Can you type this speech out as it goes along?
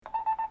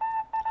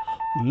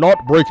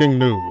Not breaking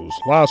news.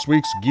 Last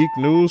week's Geek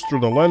news through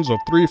the lens of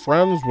three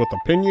friends with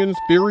opinions,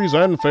 theories,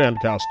 and fan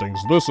castings.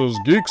 This is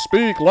Geek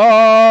Speak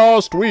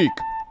Last Week.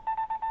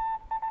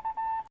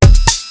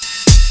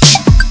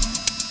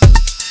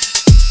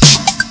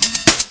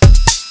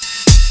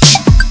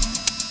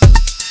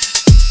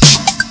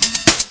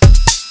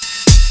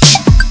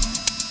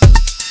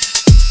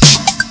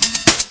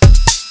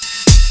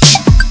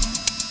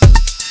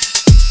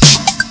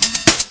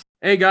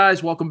 Hey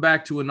guys, welcome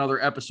back to another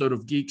episode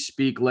of Geek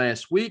Speak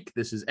Last Week.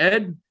 This is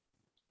Ed.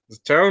 This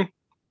is Tone.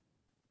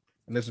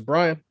 And this is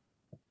Brian.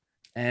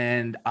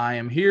 And I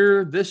am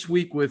here this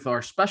week with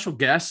our special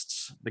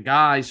guests, the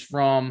guys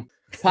from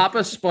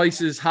Papa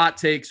Spice's Hot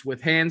Takes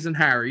with Hans and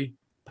Harry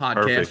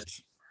podcast.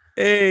 Perfect.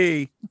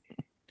 Hey,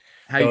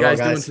 How you guys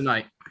doing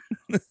tonight?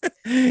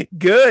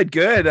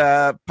 good.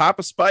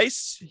 Papa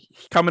Spice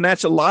coming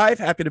at you live.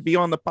 Happy to be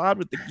on the pod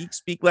with the Geek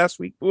Speak Last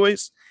Week,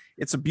 boys.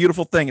 It's a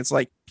beautiful thing. It's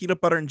like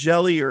peanut butter and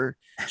jelly or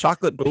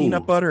chocolate and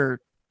peanut butter.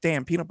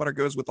 Damn, peanut butter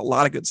goes with a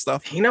lot of good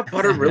stuff. Peanut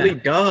butter really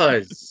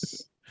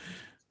does.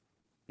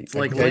 It's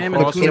like lamb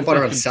and peanut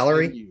butter and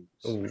celery.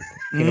 Ooh,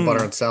 peanut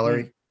butter and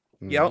celery.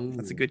 Yep,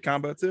 that's a good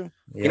combo too.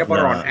 Peanut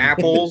butter on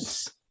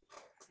apples.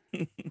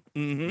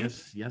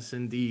 Yes,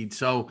 indeed.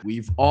 So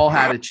we've all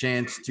had a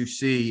chance to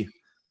see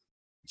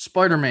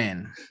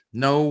Spider-Man: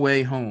 No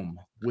Way Home,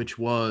 which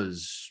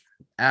was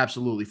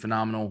absolutely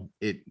phenomenal.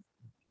 It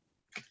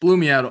blew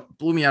me out of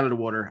the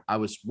water. I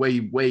was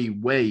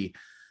way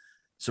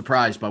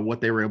surprised by what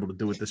they were able to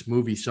do with this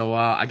movie. So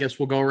I guess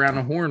we'll go around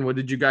the horn. What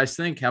did you guys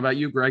think? How about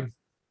you, Greg?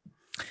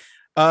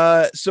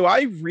 So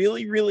I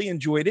really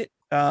enjoyed it.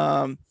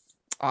 I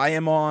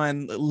am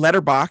on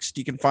Letterboxd.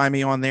 You can find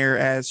me on there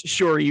as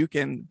Sure You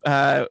Can.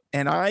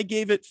 And I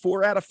gave it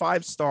 4 out of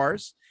 5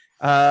 stars.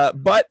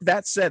 But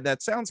that said,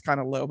 that sounds kind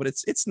of low, but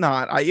it's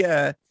not.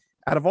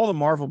 Out of all the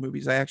Marvel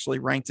movies, I actually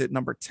ranked it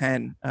number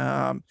 10.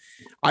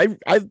 I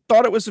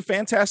thought it was a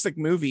fantastic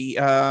movie,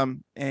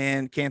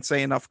 and can't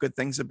say enough good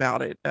things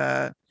about it.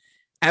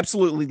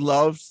 Absolutely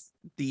loved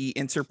the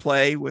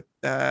interplay with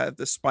the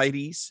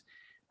Spideys.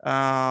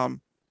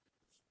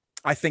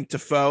 I think Willem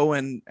Dafoe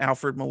and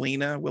Alfred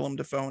Molina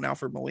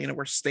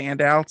were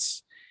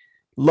standouts.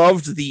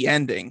 Loved the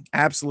ending.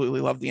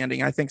 Absolutely loved the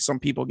ending. I think some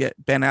people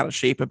get bent out of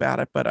shape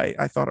about it, but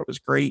I thought it was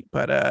great.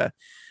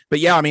 But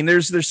yeah, I mean,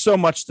 there's so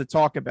much to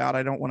talk about.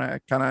 I don't want to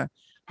kind of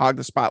hog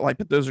the spotlight,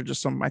 but those are just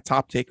some of my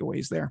top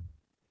takeaways there.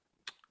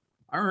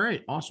 All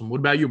right, awesome. What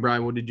about you,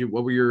 Brian?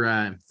 What were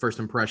your first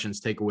impressions,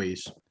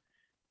 takeaways?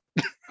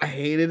 I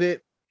hated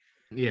it.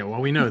 Yeah, well,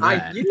 we know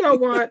that. You know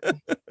what?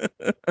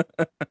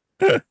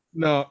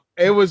 No,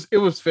 it was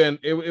fan.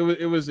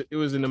 It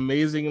was an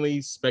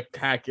amazingly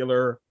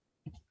spectacular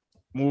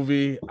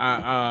movie.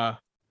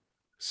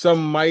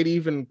 Some might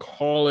even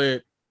call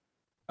it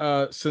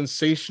a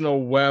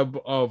sensational web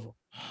of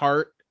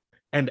heart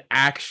and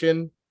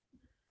action.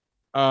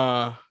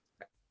 I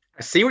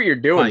see what you're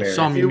doing there.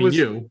 Some, you mean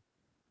you.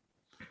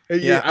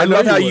 Yeah, I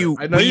love how you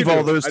weave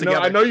all those together.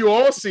 I know you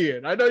all see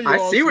it.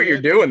 I see what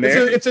you're doing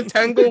there. It's a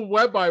tangled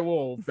web I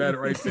wove that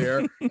right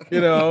there.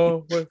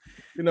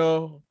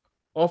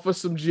 Offer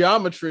some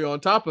geometry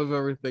on top of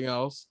everything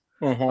else.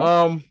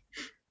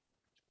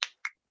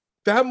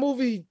 That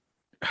movie,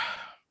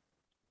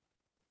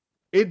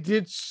 it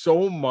did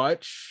so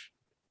much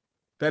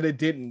that it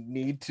didn't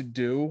need to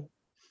do.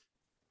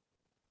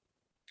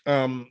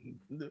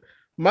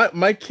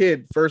 My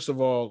kid, first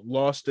of all,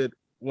 lost it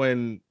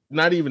when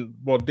I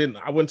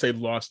wouldn't say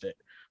lost it,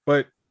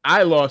 but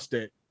I lost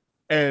it.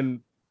 And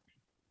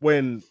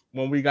when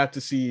we got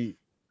to see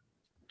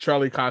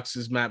Charlie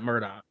Cox's Matt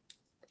Murdock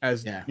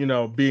as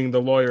being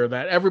the lawyer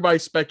that everybody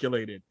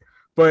speculated,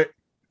 but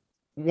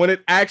when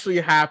it actually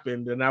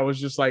happened, and I was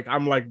just like,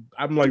 I'm like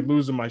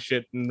losing my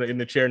shit in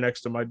the chair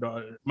next to my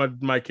daughter,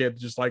 my kid,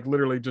 just like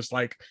literally just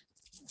like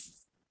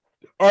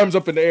arms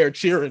up in the air,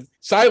 cheering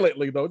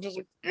silently though, just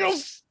like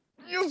yes.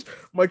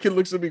 My kid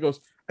looks at me, and goes,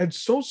 and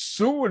so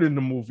Seward in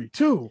the movie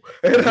too,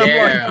 and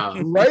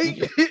I'm like,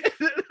 right?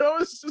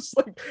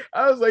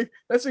 I was like,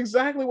 that's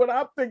exactly what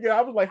I'm thinking.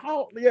 I was like,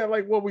 how? Yeah,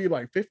 like what were you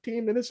like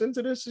 15 minutes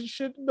into this and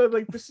shit?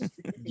 Like this is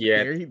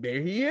there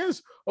he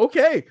is.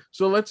 Okay,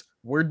 so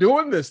we're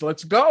doing this.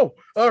 Let's go.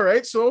 All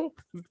right, so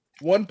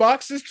one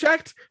box is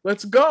checked.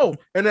 Let's go.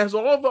 And as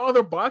all the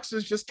other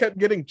boxes just kept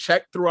getting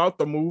checked throughout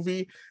the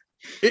movie,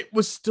 it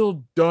was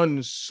still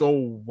done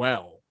so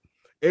well.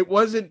 It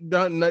wasn't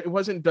done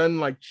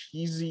like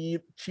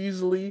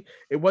cheesily.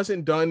 It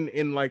wasn't done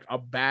in like a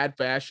bad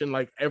fashion.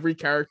 Like every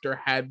character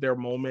had their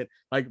moment.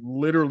 Like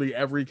literally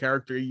every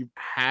character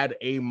had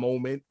a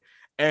moment,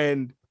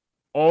 and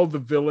all the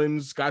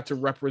villains got to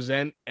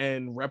represent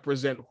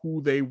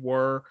who they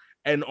were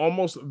and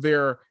almost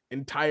their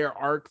entire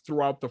arc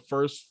throughout the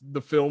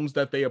films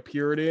that they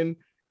appeared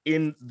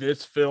in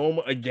this film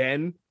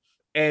again.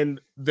 And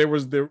there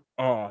was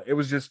it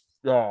was just,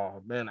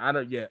 oh man, I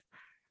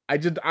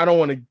don't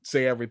want to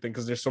say everything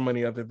because there's so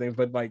many other things,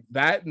 but like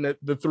that and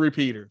the three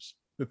Peters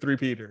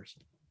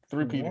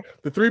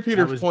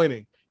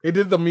pointing. They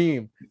did the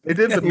meme. They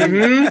did the meme.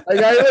 Mhm. Like,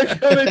 I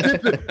like how they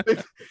did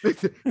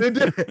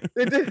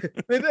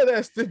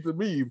the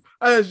meme.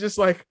 I was just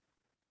like,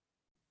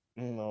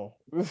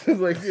 this is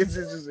like it's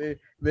just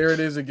there it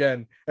is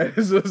again. And it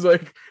was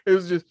like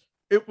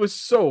it was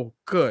so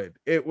good.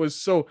 It was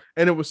so,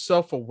 and it was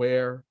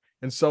self-aware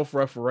and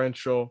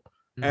self-referential,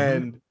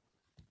 and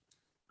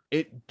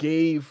it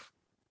gave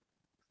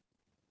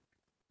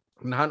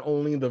not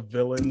only the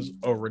villains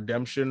a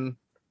redemption,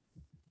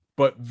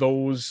 but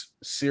those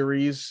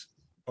series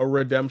a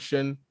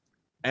redemption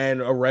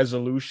and a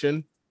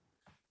resolution.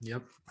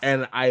 Yep.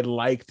 And I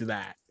liked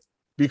that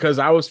because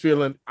I was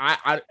feeling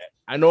I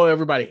know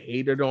everybody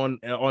hated on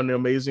the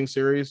Amazing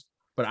series,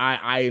 but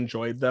I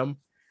enjoyed them.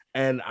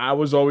 And I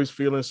was always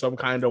feeling some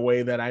kind of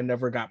way that I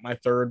never got my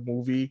third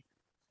movie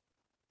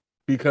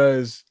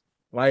because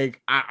like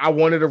I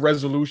wanted a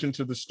resolution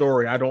to the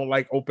story. I don't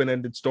like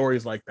open-ended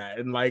stories like that.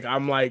 And like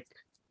I'm like,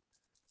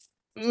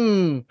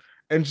 and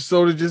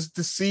so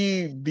to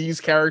see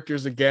these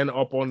characters again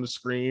up on the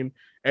screen,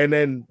 and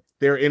then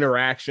their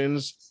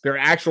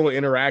actual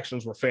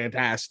interactions were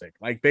fantastic.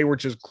 Like they were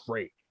just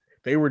great.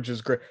 They were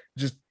just great.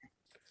 Just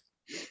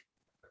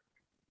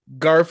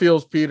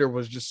Garfield's Peter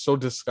was just so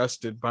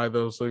disgusted by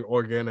those like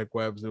organic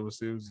webs. It was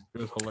hilarious.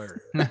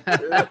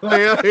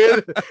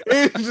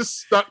 it just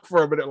stuck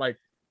for a minute, like,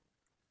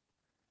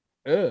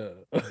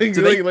 do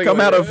they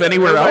come out of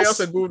anywhere else?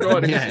 Had moved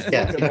on.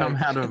 Yeah, come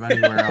out of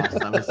anywhere else.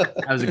 That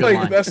was a good like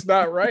line. that's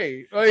not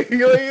right. Like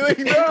no.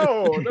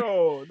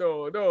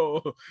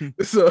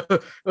 So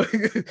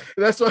like,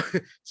 that's why.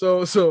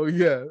 So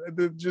yeah,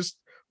 just.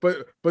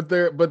 But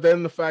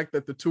then the fact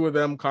that the two of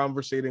them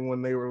conversating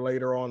when they were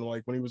later on,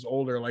 like when he was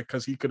older, like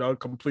because he could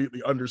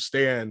completely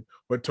understand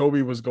what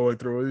Toby was going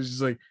through. It was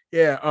just like,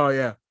 yeah, oh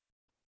yeah,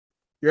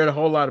 you're in a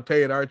whole lot of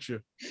pain, aren't you?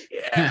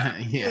 Yeah,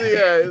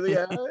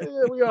 yeah.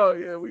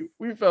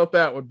 We felt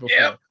that one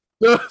before.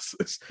 Yep.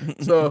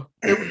 So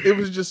it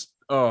was just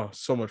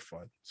so much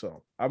fun.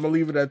 So I'm gonna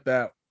leave it at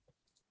that.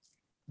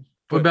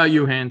 What about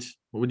you, Hans?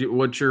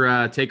 What's your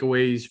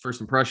takeaways,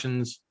 first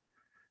impressions?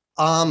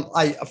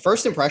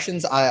 First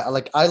impressions, I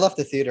left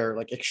the theater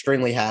like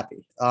extremely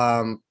happy.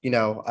 I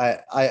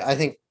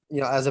think,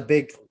 as a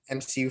big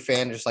MCU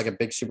fan, just like a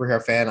big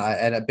superhero fan,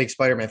 and a big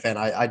Spider-Man fan,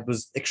 I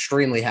was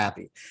extremely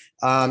happy.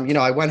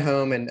 I went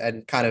home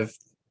and kind of,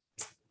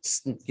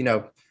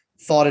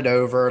 thought it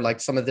over,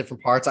 like some of the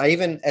different parts. I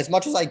even, as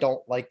much as I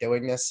don't like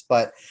doing this,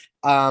 but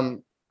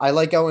I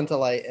like going to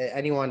like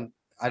anyone.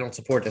 I don't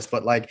support this,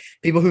 but like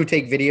people who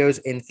take videos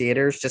in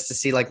theaters just to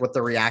see like what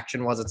the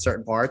reaction was at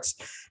certain parts.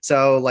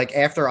 So like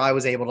after I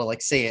was able to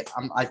like see it,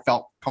 I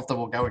felt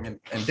comfortable going and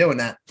doing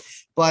that.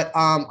 But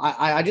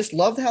I just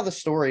loved how the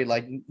story,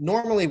 like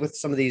normally with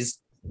some of these,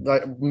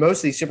 most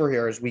of these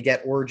superheroes, we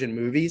get origin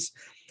movies.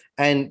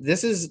 And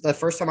this is the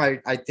first time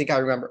I think I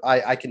remember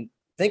I can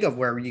think of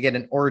where you get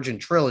an origin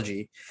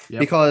trilogy. Yep.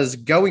 Because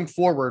going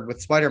forward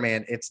with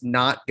Spider-Man, it's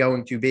not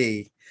going to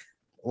be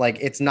like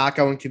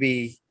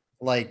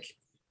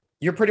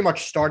you're pretty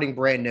much starting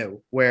brand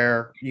new,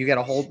 where you get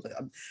a whole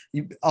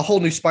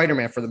new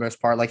Spider-Man for the most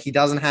part. Like he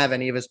doesn't have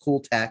any of his cool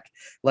tech.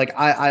 Like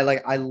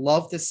I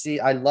love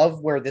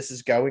where this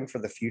is going for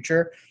the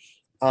future.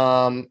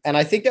 And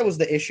I think that was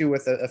the issue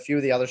with a few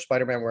of the other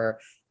Spider-Man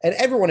and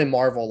everyone in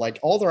Marvel, like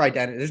all their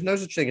identity, there's no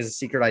such thing as a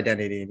secret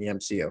identity in the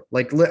MCU.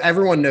 Like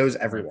everyone knows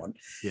everyone.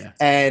 Yeah.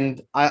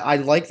 And I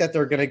like that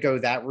they're going to go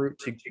that route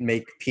to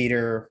make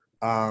Peter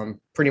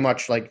pretty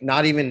much like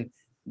not even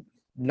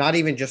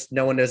just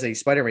no one knows that he's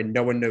Spider-Man,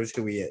 no one knows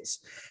who he is.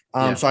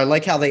 So I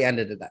like how they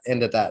ended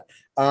that.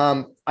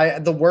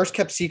 The worst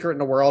kept secret in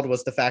the world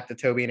was the fact that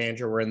Toby and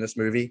Andrew were in this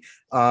movie.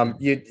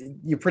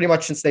 You pretty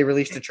much, since they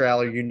released the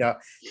trailer,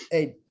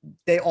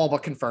 they all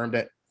but confirmed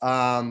it.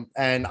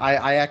 And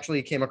I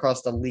actually came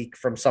across the leak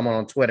from someone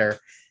on Twitter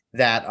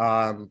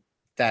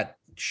that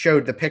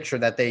showed the picture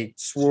that they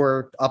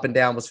swore up and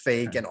down was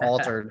fake and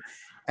altered.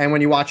 And when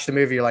you watch the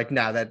movie, you're like,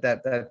 no,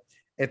 that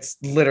it's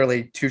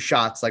literally two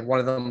shots. Like one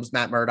of them is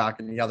Matt Murdock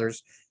and the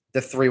other's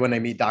the three when they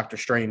meet Doctor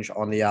Strange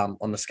on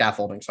the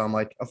scaffolding. So I'm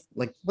like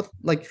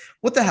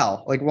what the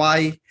hell? Like,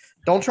 why?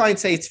 Don't try and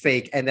say it's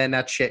fake. And then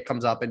that shit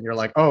comes up and you're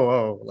like,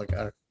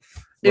 it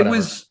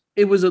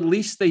was at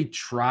least they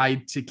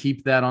tried to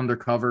keep that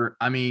undercover.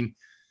 I mean,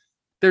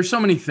 there's so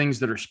many things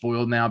that are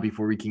spoiled now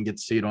before we can get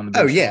to see it on the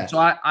big screen. Yeah. So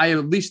I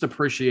at least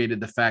appreciated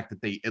the fact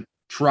that they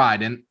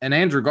tried. And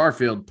Andrew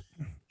Garfield,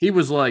 he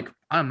was like,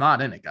 I'm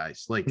not in it,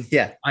 guys. Like,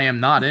 yeah, I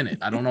am not in it.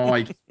 I don't know why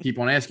you keep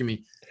on asking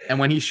me. And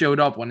when he showed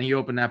up, when he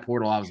opened that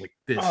portal, I was like,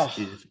 this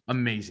is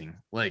amazing.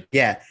 Like,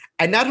 yeah.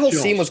 And that whole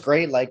scene was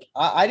great. Like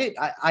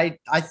I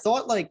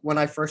thought, like, when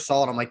I first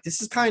saw it, I'm like,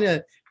 this is kind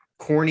of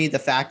corny. The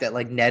fact that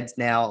like Ned's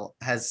now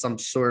has some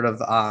sort of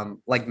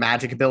like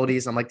magic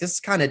abilities. I'm like, this is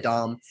kind of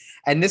dumb.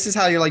 And this is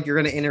how you're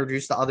going to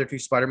introduce the other two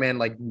Spider-Man.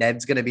 Like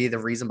Ned's going to be the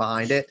reason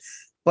behind it.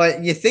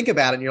 But you think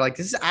about it and you're like,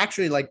 this is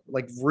actually like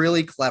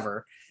really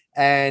clever.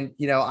 And,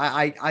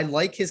 I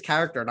like his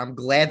character, and I'm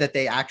glad that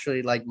they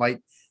actually like might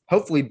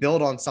hopefully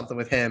build on something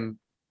with him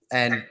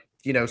and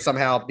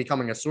somehow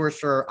becoming a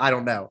sorcerer. I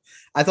don't know.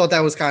 I thought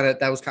that was kind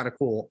of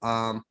cool.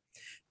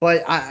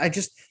 But I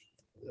just,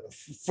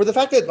 for the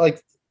fact that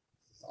like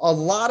a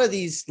lot of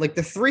these, like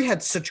the three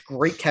had such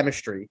great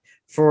chemistry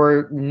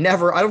for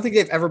never, I don't think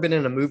they've ever been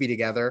in a movie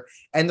together,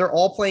 and they're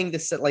all playing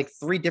this like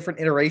three different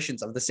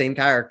iterations of the same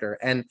character.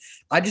 And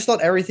I just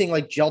thought everything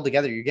like gelled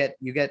together. You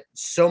get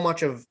so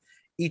much of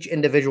each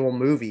individual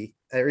movie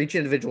or each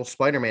individual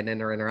Spider-Man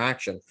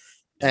interaction.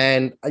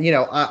 And,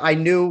 I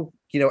knew,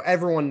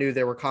 everyone knew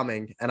they were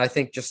coming. And I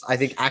think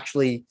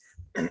actually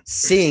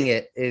seeing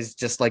it is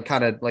just like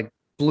kind of like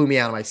blew me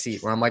out of my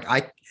seat where I'm like,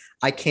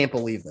 I can't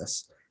believe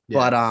this.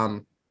 Yeah. But,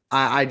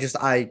 I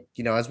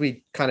as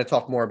we kind of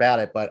talk more about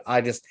it, but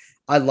I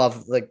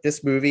love like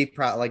this movie,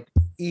 like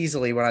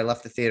easily when I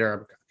left the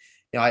theater,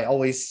 I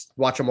always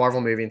watch a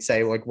Marvel movie and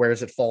say like, where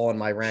does it fall in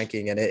my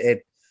ranking? And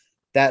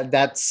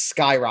that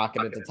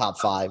skyrocketed to top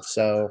 5.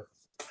 So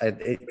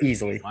it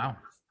easily. Wow.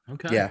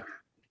 Okay. Yeah.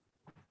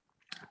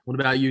 What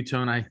about you,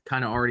 Tone? I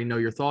kind of already know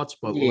your thoughts,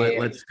 but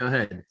let's go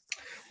ahead.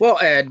 Well,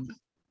 Ed,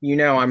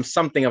 I'm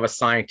something of a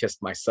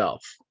scientist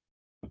myself.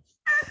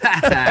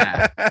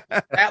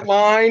 That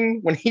line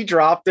when he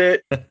dropped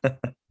it,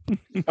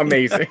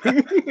 amazing.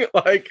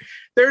 Like,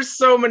 there's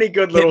so many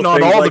good little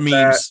things on all like the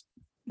memes.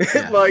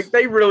 Yes. Like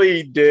they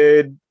really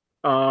did.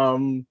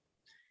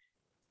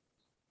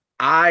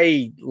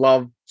 I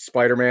love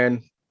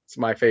Spider-Man. It's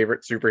my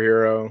favorite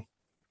superhero,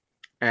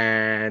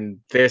 and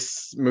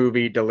this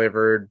movie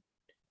delivered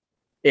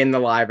in the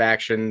live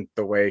action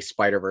the way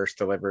Spider-Verse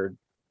delivered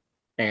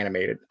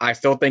animated. I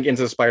still think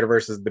Into the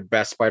Spider-Verse is the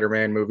best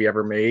Spider-Man movie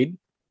ever made.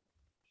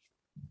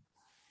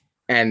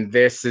 And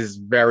this is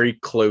very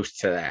close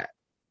to that.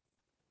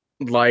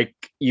 Like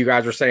you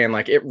guys were saying,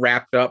 like it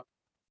wrapped up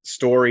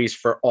stories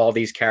for all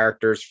these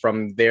characters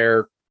from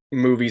their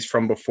movies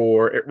from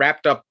before. It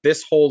wrapped up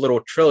this whole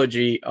little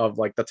trilogy of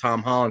like the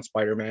Tom Holland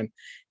Spider-Man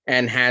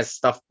and has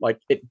stuff like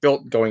it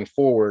built going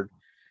forward.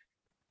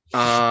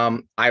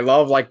 I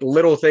love like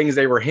little things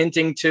they were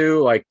hinting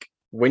to, like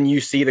when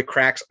you see the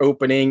cracks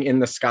opening in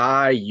the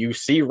sky, you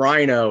see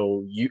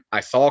Rhino. I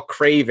saw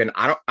Craven.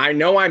 I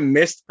know I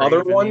missed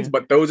other ones,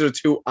 but those are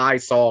two I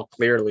saw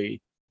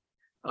clearly.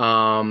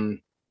 When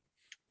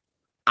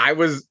me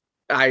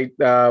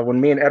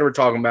and Ed were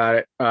talking about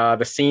it,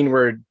 the scene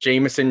where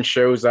Jameson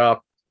shows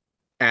up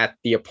at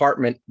the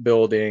apartment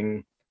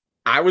building,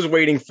 I was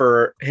waiting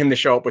for him to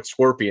show up with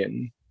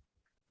Scorpion.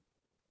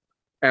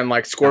 And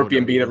like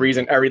Scorpion be the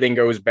reason everything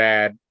goes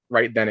bad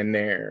right then and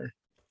there.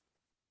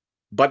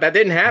 But that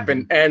didn't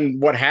happen. Mm-hmm.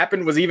 And what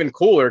happened was even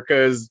cooler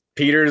because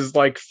Peter's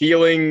like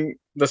feeling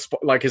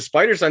like his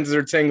spider senses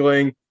are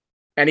tingling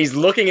and he's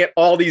looking at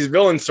all these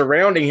villains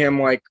surrounding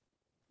him. Like,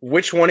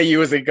 which one of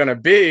you is it going to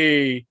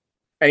be?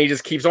 And he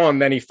just keeps on.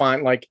 Then he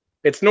finds like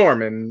it's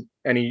Norman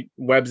and he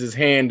webs his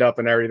hand up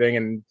and everything.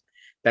 And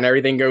then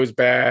everything goes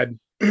bad.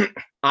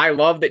 I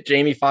love that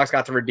Jamie Foxx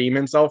got to redeem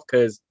himself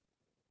because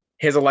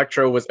his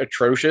Electro was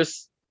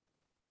atrocious.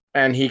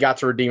 And he got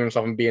to redeem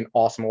himself and be an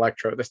awesome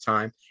Electro this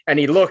time. And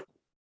he looked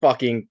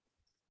fucking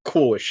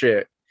cool as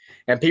shit.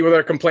 And people that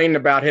are complaining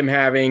about him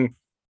having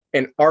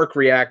an arc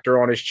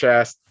reactor on his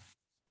chest,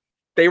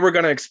 they were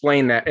going to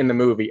explain that in the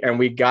movie. And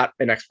we got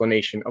an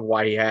explanation of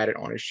why he had it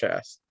on his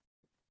chest.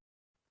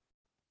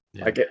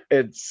 Yeah. Like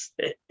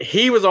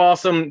he was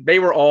awesome. They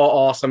were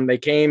all awesome. They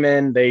came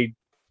in, they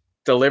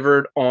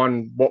delivered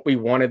on what we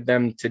wanted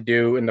them to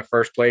do in the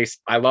first place.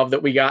 I love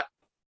that we got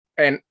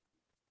an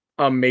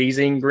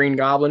amazing Green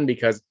Goblin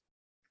because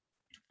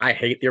I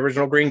hate the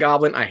original Green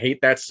Goblin. I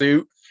hate that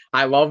suit.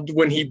 I loved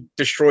when he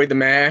destroyed the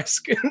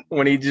mask,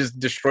 when he just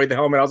destroyed the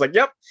helmet. I was like,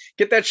 yep,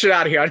 get that shit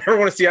out of here. I never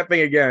want to see that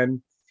thing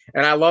again.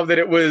 And I love that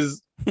it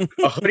was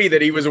a hoodie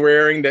that he was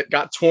wearing that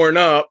got torn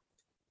up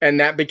and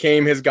that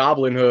became his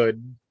Goblin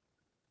hood.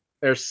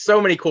 There's so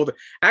many cool things.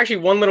 Actually,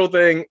 one little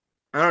thing,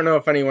 I don't know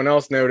if anyone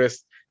else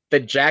noticed, the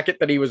jacket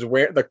that he was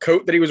wearing, the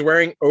coat that he was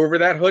wearing over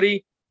that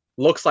hoodie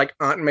looks like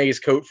Aunt May's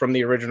coat from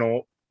the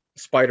original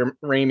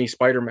Raimi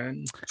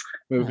Spider-Man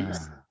movies.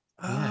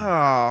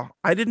 Oh,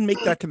 I didn't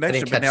make that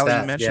connection, but now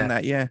that you mentioned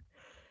that, yeah.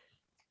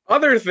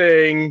 Other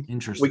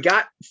thing, we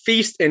got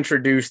Feast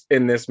introduced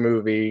in this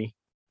movie,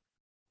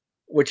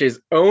 which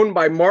is owned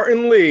by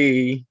Martin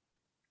Lee,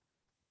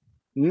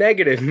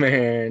 Negative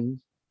Man.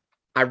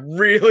 I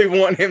really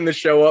want him to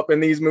show up in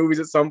these movies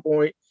at some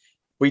point.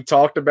 We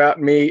talked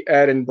about, me,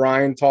 Ed, and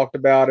Brian talked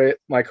about it,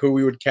 like who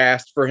we would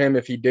cast for him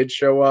if he did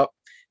show up,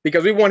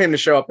 because we want him to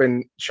show up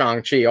in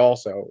Shang-Chi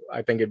also.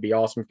 I think it'd be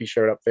awesome if he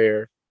showed up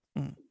there.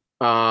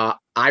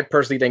 I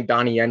personally think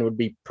Donnie Yen would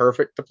be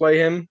perfect to play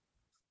him.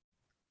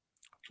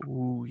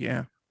 Ooh,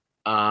 yeah.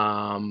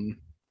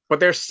 But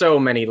there's so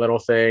many little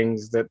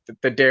things. That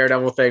the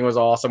Daredevil thing was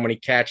awesome when he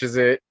catches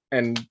it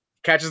and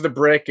catches the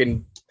brick,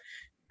 and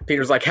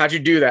Peter's like, "How'd you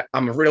do that?"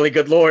 "I'm a really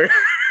good lawyer."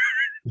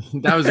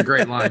 That was a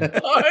great line.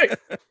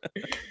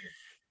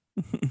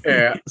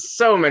 Yeah,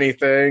 so many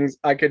things.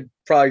 I could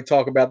probably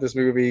talk about this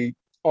movie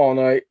all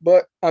night,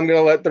 but I'm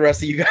gonna let the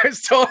rest of you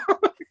guys talk.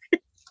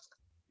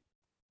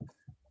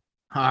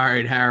 All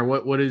right, Harry,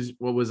 what was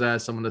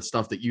some of the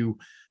stuff that you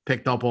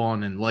picked up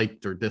on and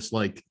liked or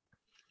disliked.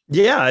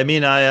 Yeah, I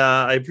mean,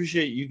 I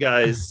appreciate you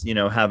guys,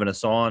 having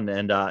us on,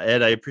 and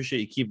Ed, I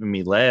appreciate you keeping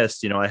me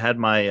last. I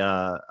had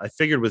I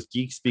figured with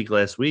Geek Speak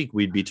last week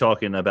we'd be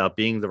talking about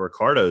being the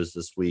Ricardos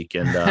this week,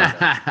 and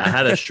I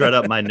had to shred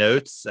up my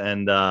notes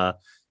and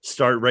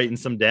start writing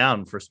some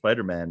down for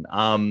Spider-Man.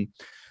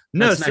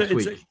 No, That's so next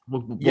it's week.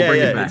 We'll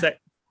bring it back.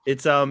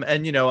 It's and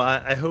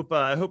I hope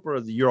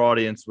your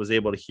audience was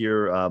able to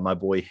hear my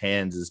boy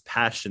Hans'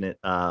 passionate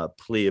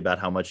plea about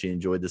how much he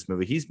enjoyed this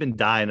movie. He's been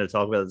dying to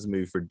talk about this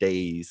movie for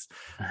days.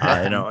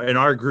 In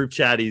our group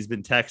chat, he's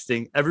been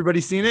texting,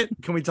 "Everybody seen it?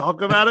 Can we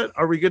talk about it?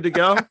 Are we good to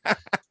go?"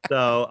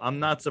 So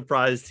I'm not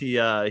surprised he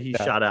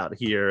shot out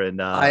here,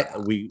 and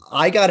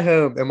I got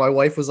home and my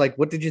wife was like,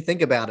 "What did you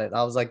think about it?"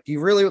 I was like, "Do you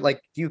really do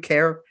you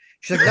care?"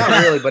 She's like, "Not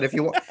really, but if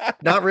you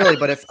not really,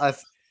 but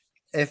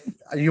if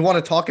you want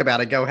to talk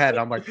about it, go ahead."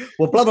 I'm like,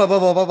 "Well, blah blah blah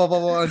blah blah blah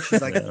blah." And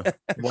she's like,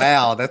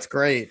 "Wow, that's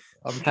great.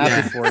 I'm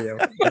happy for you."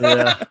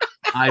 Yeah.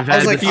 I've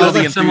had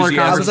a similar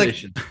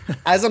conversation.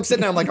 As I'm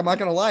sitting there, I'm like, I'm not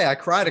gonna lie, I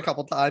cried a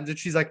couple times, and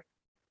she's like,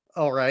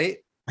 "All right."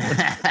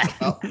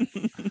 Oh.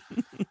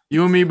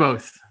 You and me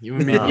both. You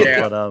and me both.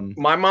 Yeah. But,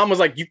 my mom was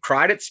like, "You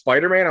cried at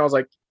Spider-Man?" I was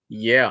like,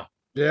 "Yeah."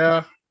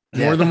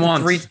 More than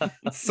once.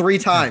 Three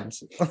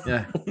times.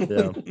 Yeah.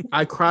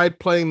 I cried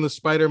playing the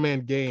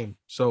Spider-Man game.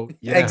 So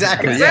yeah.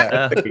 Exactly.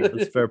 Yeah. That's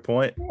a fair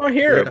point. I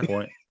hear Fair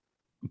point.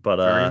 But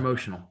very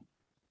emotional.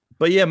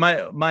 But yeah,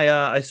 my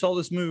I saw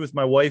this movie with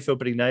my wife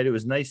opening night. It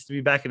was nice to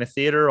be back in a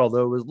theater,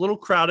 although it was a little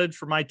crowded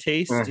for my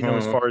taste,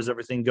 as far as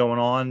everything going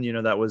on.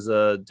 That was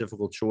a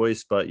difficult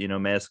choice, but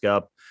mask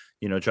up,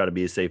 try to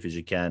be as safe as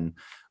you can.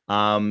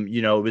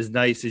 It was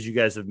nice, as you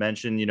guys have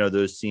mentioned,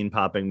 those scene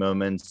popping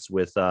moments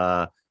with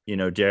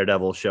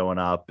Daredevil showing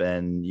up,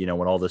 and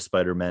when all the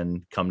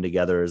Spider-Men come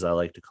together, as I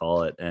like to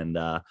call it, and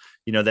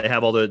they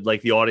have all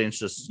the audience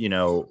just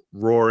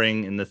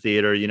roaring in the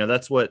theater.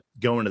 That's what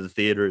going to the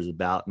theater is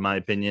about, in my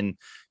opinion.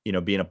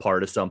 Being a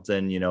part of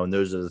something, and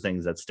those are the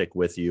things that stick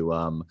with you.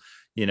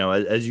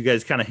 As you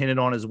guys kind of hinted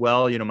on as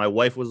well, my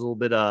wife was a little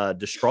bit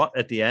distraught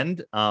at the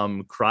end,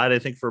 cried I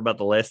think for about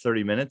the last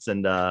 30 minutes,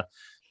 and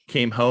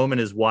came home and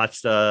has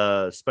watched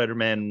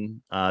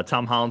Spider-Man,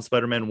 Tom Holland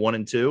Spider-Man 1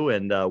 and 2,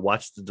 and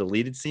watched the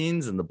deleted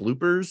scenes and the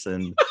bloopers,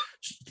 and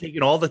she's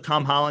taking all the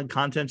Tom Holland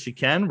content she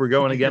can. We're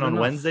going again on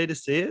Wednesday to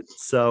see it.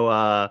 So,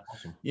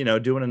 awesome.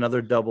 Doing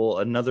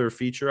another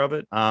feature of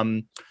it.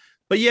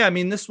 But yeah, I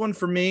mean, this one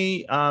for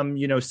me,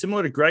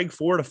 similar to Greg,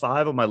 4 to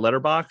 5 on my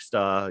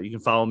Letterboxd. You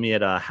can follow me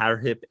at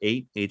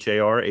Harhip8,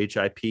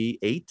 HARHIP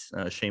 8.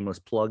 Shameless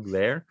plug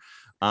there.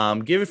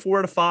 Give it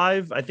 4 to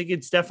 5. I think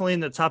it's definitely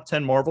in the top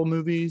 10 Marvel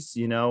movies.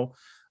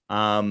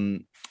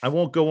 I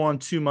won't go on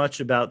too much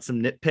about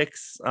some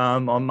nitpicks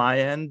on my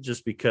end,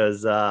 just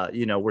because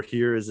we're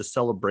here as a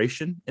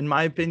celebration, in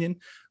my opinion.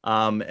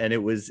 And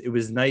it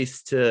was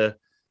nice to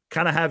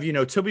kind of have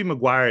Tobey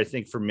Maguire. I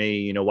think for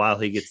me, while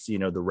he gets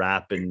the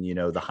rap and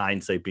the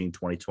hindsight being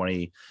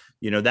 2020,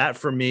 that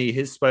for me,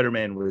 his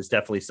Spider-Man was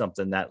definitely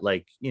something that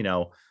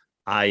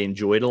I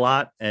enjoyed a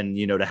lot. And,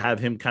 to have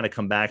him kind of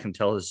come back and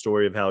tell his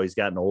story of how he's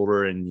gotten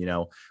older. And, we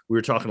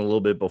were talking a little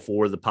bit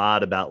before the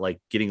pod about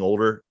getting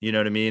older, you know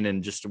what I mean?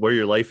 And just where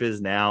your life is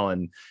now.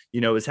 And,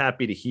 was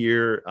happy to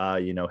hear,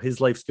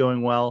 his life's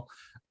going well.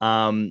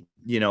 I'm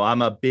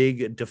a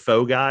big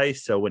Defoe guy.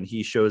 So when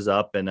he shows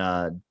up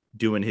and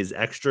doing his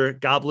extra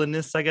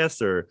goblinness, I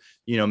guess, or,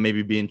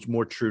 maybe being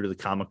more true to the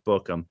comic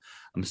book, I'm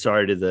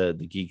sorry to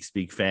the Geek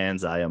Speak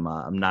fans.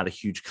 I'm not a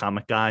huge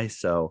comic guy.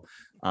 So,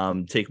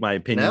 take my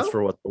opinions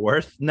for what they're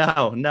worth.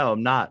 No,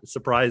 I'm not,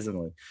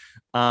 surprisingly.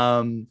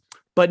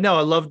 But no,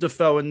 I love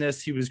Defoe in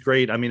this. He was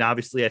great. I mean,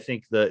 obviously, I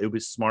think it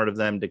was smart of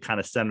them to kind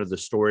of center the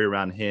story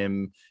around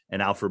him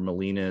and Alfred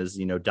Molina's,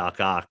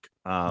 Doc Ock,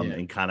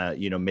 and kind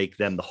of, make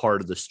them the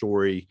heart of the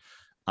story,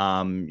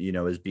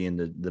 as being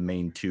the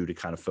main two to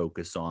kind of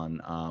focus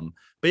on.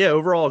 But yeah,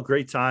 overall, a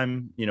great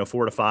time,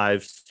 4 to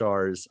 5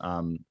 stars.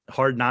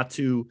 Hard not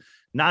to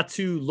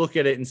look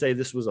at it and say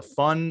this was a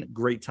fun,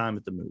 great time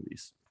at the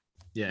movies.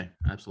 Yeah,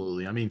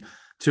 absolutely. I mean,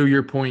 to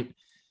your point,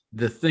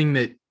 the thing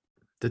that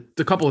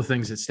the couple of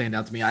things that stand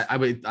out to me, I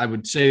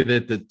would say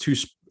that the 2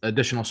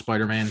 additional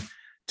Spider-Man,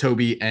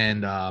 Tobey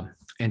and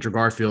Andrew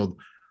Garfield,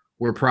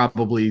 were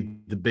probably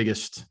the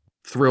biggest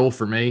thrill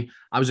for me.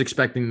 I was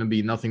expecting them to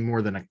be nothing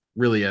more than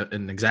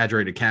an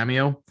exaggerated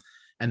cameo,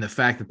 and the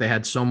fact that they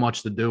had so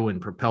much to do and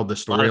propelled the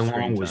story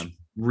along was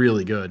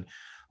really good.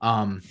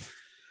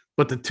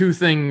 But the 2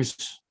 things,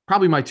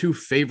 probably my 2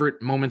 favorite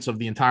moments of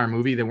the entire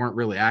movie, they weren't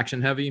really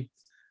action heavy.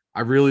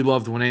 I really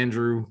loved when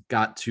Andrew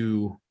got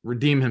to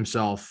redeem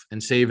himself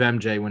and save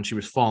MJ when she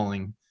was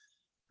falling.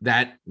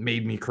 That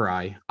made me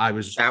cry. I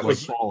was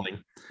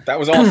falling. That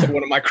was also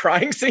one of my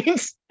crying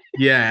scenes.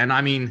 Yeah, and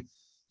I mean,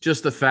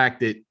 just the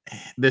fact that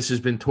this has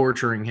been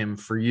torturing him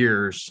for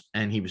years,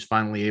 and he was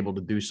finally able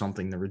to do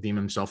something to redeem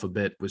himself a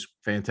bit, was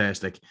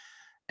fantastic.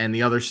 And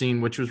the other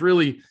scene, which was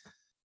really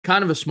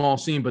kind of a small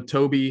scene, but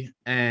Tobey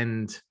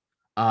and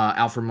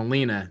Alfred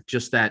Molina,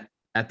 just that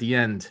at the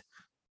end,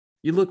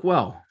 You look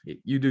well.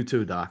 You do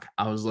too, Doc.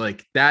 I was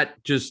like,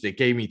 that just, it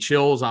gave me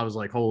chills. I was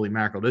like, holy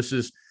mackerel, this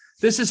is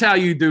how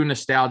you do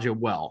nostalgia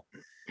well.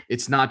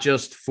 It's not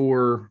just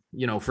for,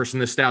 for some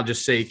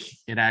nostalgia's sake.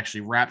 It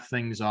actually wrapped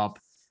things up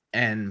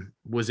and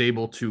was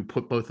able to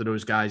put both of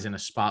those guys in a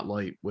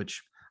spotlight,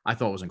 which I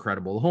thought was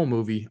incredible. The whole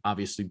movie,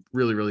 obviously,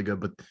 really, really good.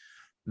 But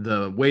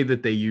the way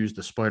that they used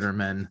the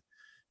Spider-Man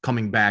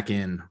coming back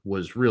in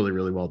was really,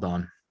 really well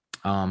done.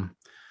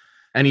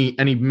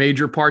 Any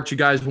major parts you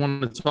guys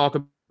want to talk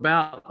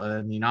about?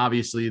 I mean,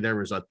 obviously, there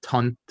was a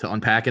ton to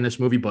unpack in this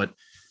movie, but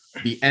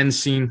the end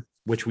scene,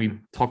 which we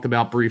talked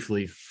about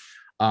briefly,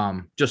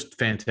 just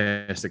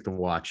fantastic to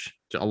watch.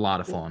 A lot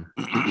of fun.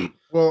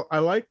 Well, I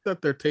like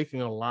that they've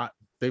taken a lot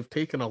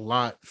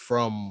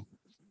from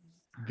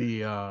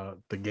the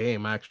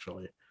game,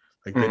 actually.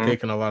 Like they've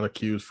taken a lot of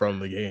cues from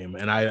the game,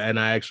 and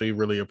I actually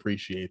really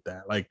appreciate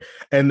that. Like,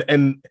 and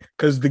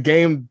because the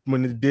game,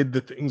 when it did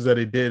the things that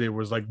it did, it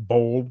was like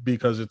bold,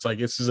 because it's like,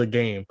 this is a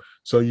game,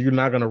 so you're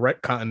not gonna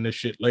retcon this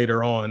shit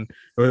later on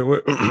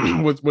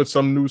with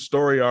some new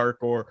story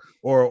arc or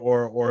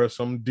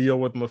some deal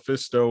with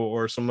Mephisto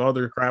or some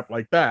other crap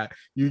like that.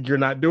 You're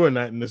not doing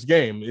that in this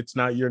game. It's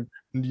not you're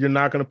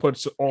not going to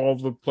put all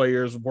the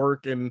players'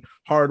 work and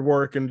hard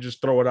work and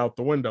just throw it out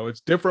the window. It's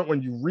different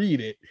when you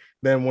read it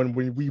than when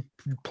we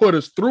put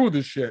us through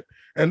the shit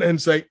and then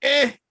say,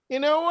 you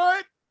know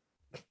what?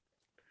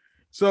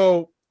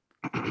 So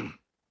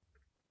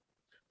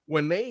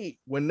when they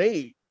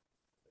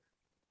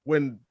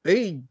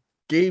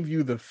gave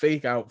you the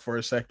fake out for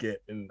a second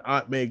and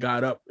Aunt May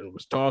got up and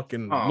was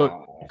talking,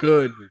 looked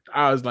good,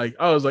 I was like,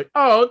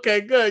 oh,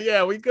 okay, good,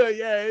 yeah, we good,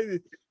 yeah.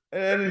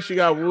 And then she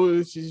got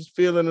woozy. She's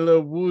feeling a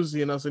little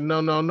woozy, and I said,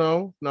 no.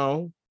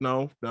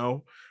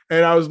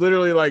 And I was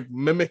literally like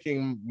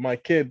mimicking my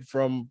kid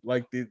from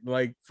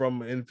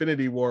from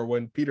Infinity War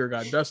when Peter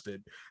got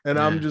dusted. And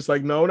I'm just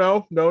like, no,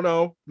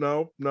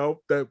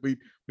 that we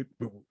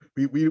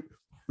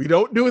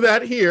don't do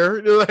that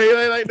here.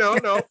 Like no.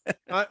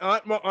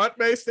 Aunt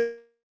May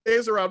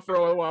stays around for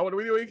a while. What are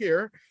we doing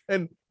here?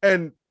 And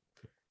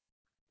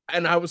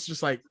I was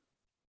just like,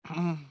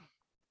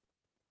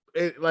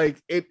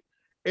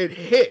 it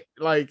hit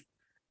like,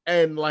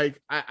 and like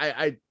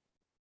I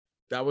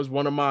that was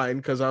one of mine,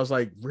 because I was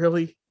like,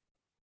 really,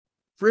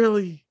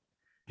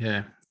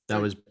 yeah,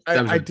 that was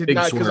I did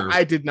not, because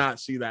I did not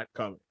see that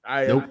coming.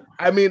 Nope.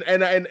 I mean,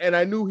 and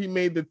I knew he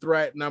made the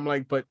threat, and I'm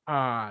like, but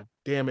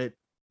damn it,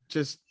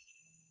 just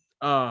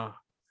so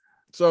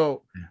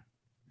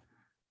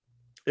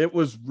it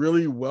was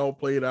really well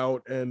played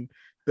out. And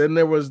then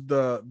there was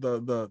the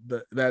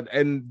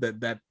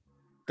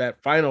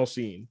that final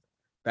scene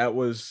that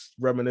was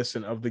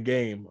reminiscent of the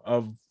game,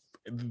 of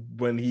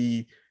when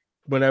he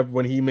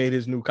made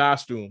his new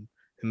costume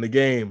in the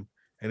game,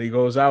 and he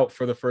goes out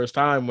for the first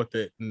time with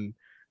it,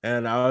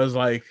 and I was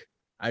like,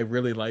 I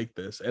really like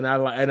this, and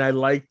I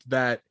liked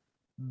that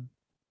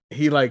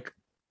he like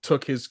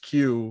took his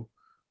cue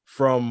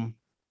from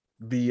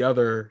the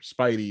other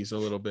Spideys a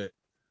little bit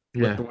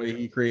with the way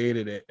he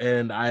created it,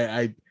 and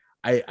I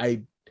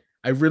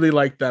really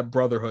liked that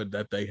brotherhood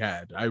that they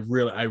had. I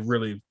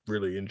really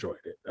enjoyed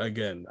it.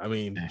 Again, I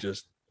mean,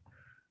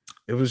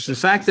 it was just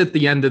the fact that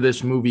the end of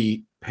this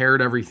movie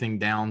pared everything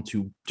down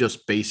to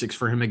just basics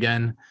for him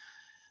again.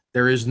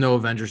 There is no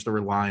Avengers to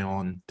rely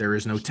on. There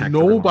is no tech.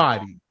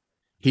 Nobody.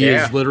 He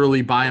is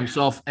literally by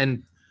himself.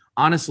 And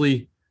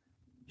honestly,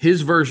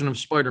 his version of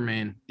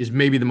Spider-Man is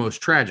maybe the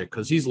most tragic,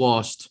 because he's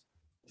lost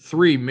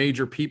 3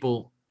 major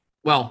people.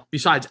 Well,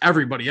 besides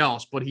everybody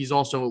else, but he's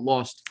also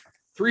lost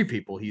 3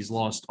 people. He's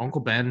lost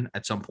Uncle Ben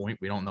at some point.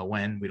 We don't know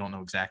when. We don't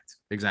know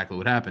exactly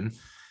what happened.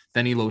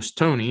 Then he lost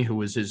Tony, who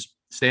was his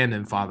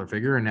stand-in father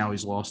figure, and now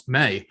he's lost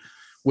May,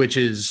 which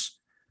is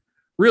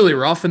really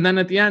rough. And then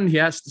at the end, he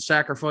has to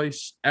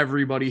sacrifice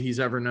everybody he's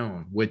ever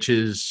known, which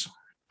is,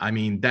 I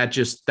mean, that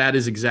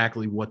is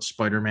exactly what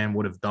Spider-Man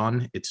would have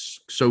done. It's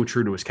so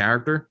true to his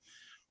character,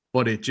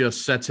 but it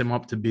just sets him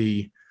up to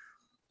be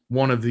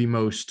one of the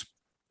most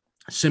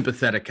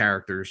sympathetic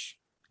characters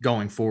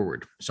going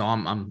forward. So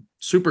I'm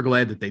super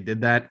glad that they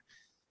did that.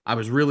 I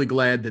was really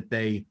glad that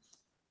they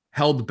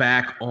held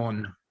back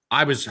on,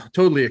 I was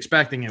totally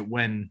expecting it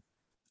when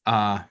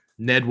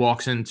Ned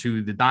walks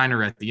into the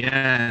diner at the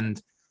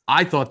end.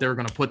 I thought they were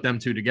going to put them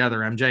 2 together,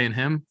 MJ and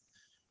him,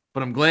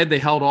 but I'm glad they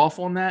held off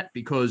on that,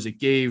 because it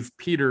gave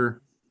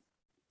Peter,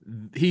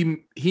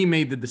 he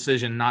made the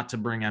decision not to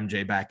bring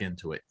MJ back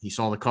into it. He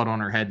saw the cut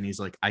on her head and he's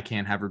like, I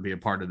can't have her be a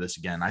part of this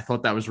again. I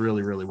thought that was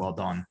really, really well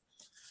done.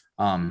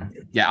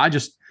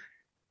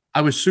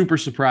 I was super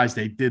surprised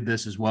they did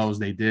this as well as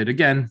they did.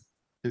 Again,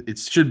 it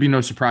should be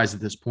no surprise at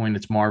this point.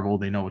 It's Marvel.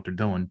 They know what they're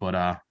doing,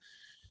 but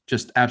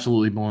just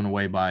absolutely blown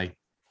away by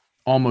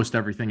almost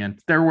everything. And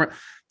there were,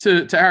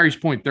 to Harry's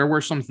point, there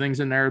were some things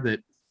in there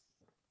that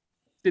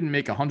didn't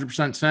make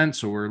 100%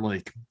 sense or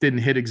like didn't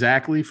hit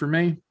exactly for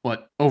me.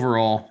 But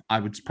overall, I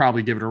would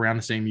probably give it around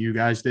the same you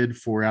guys did,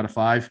 4 out of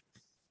 5.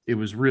 It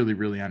was really,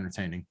 really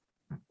entertaining.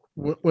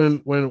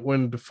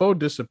 When Defoe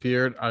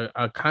disappeared,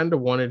 I kind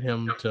of wanted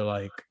him to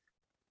like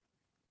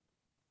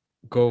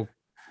go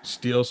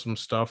steal some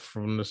stuff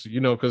from this,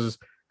 because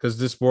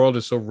this world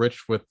is so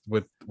rich with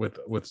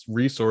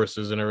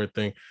resources and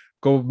everything.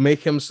 Go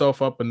make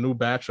himself up a new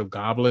batch of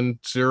goblin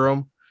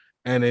serum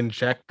and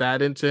inject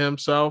that into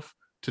himself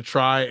to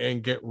try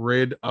and get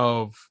rid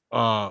of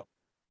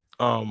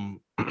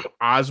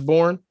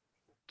Osborn.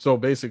 So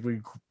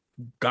basically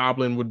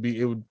Goblin would be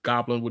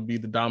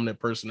the dominant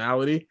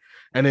personality,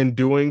 and in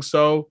doing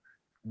so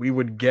we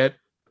would get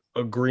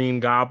a green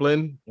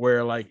goblin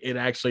where like it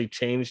actually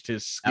changed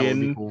his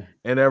skin cool.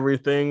 and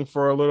everything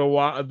for a little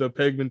while, the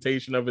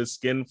pigmentation of his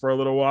skin for a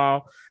little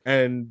while.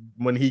 And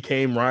when he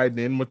came riding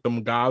in with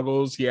them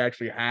goggles, he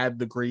actually had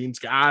the green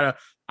skin.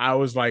 I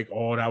was like,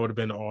 oh, that would have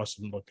been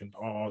awesome looking.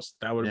 Oh,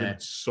 that would have been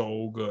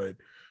so good.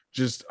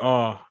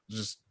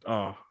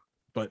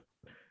 But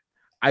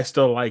I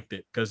still liked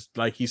it because,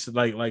 like he said,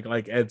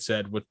 like Ed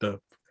said, with the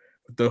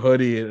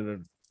hoodie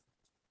and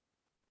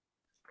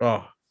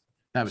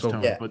that was so,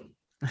 Tony. yeah. But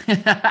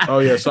oh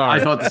yeah, sorry.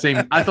 I thought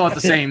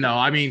the same though.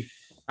 I mean,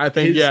 I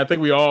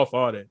think we all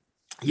thought it.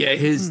 Yeah,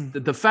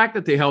 the fact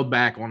that they held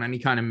back on any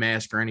kind of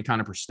mask or any kind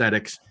of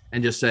prosthetics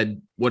and just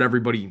said what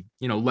everybody,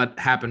 let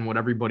happen what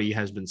everybody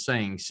has been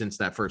saying since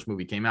that first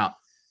movie came out.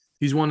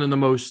 He's one of the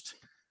most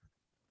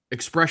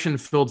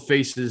expression-filled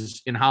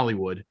faces in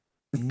Hollywood.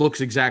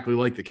 Looks exactly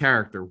like the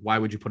character. Why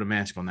would you put a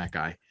mask on that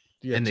guy?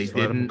 Yeah, and they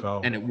didn't,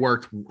 and it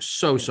worked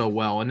so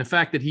well. And the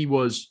fact that he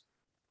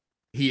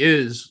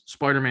is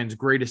Spider-Man's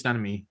greatest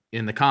enemy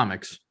in the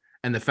comics,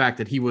 and the fact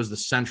that he was the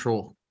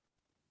central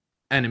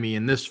enemy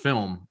in this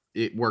film,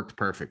 it worked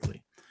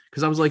perfectly.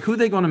 Because I was like, who are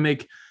they going to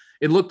make?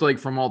 It looked like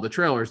from all the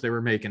trailers they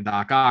were making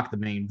Doc Ock the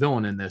main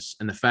villain in this,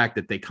 and the fact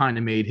that they kind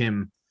of made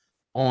him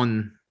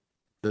on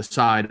the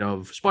side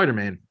of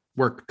Spider-Man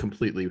worked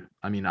completely.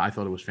 I mean, I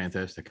thought it was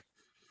fantastic.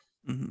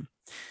 Mm-hmm.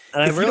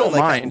 If you don't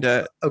mind,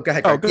 go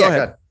ahead. Go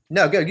ahead.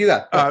 No, go. You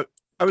got.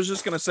 I was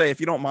just gonna say, if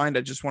you don't mind,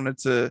 I just wanted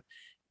to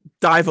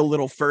dive a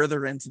little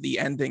further into the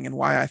ending and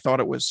why I thought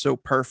it was so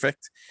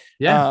perfect.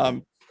 Yeah.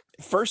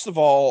 First of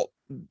all,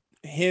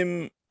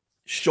 him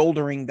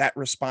shouldering that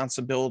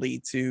responsibility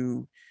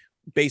to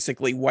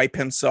basically wipe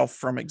himself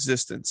from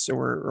existence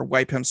or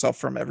wipe himself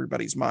from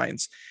everybody's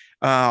minds.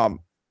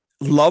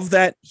 Love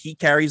that he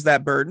carries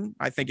that burden.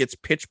 I think it's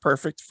pitch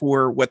perfect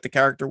for what the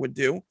character would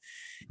do.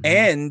 Mm-hmm.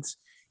 And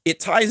it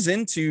ties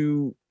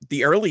into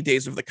the early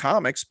days of the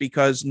comics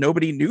because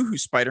nobody knew who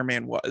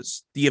Spider-Man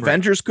was. The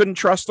Avengers couldn't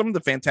trust him.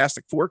 The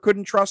Fantastic Four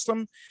couldn't trust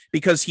him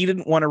because he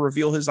didn't want to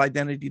reveal his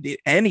identity to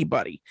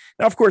anybody.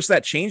 Now, of course,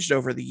 that changed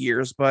over the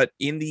years, but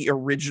in the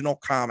original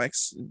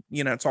comics,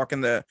 talking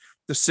the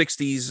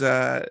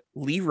 60s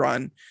Lee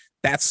run,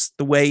 that's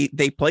the way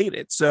they played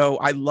it. So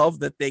I love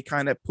that they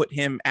kind of put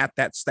him at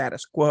that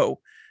status quo,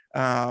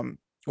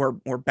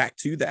 or back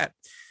to that.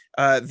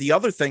 The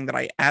other thing that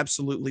I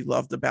absolutely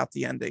loved about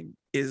the ending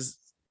is,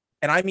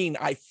 and I mean,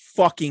 I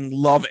fucking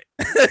love it,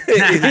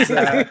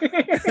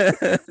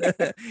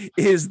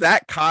 is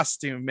that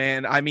costume,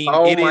 man. I mean,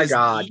 it is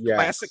the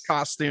classic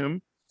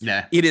costume.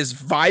 Yeah. It is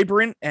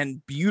vibrant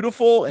and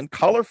beautiful and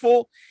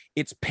colorful.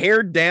 It's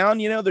pared down,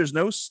 there's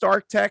no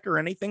Stark tech or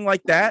anything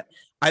like that.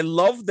 I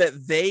love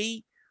that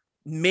they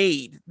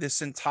made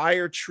this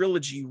entire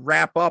trilogy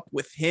wrap up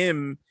with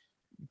him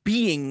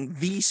being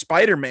the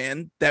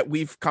Spider-Man that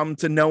we've come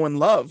to know and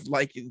love.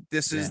 Like,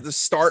 this is the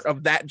start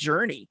of that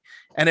journey.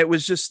 And it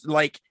was just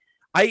like,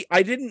 I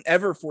didn't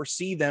ever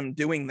foresee them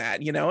doing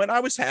that, and I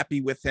was happy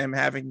with him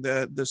having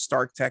the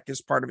Stark tech as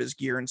part of his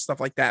gear and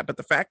stuff like that. But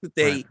the fact that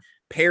they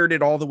pared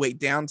it all the way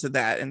down to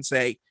that and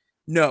say,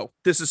 no,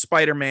 this is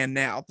Spider-Man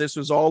now. This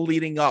was all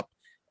leading up.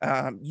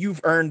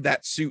 You've earned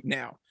that suit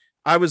now.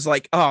 I was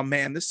like, oh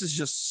man, this is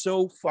just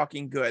so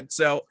fucking good.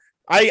 So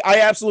I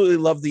absolutely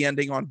love the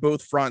ending on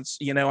both fronts.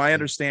 I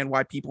understand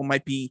why people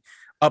might be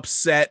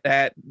upset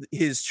at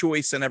his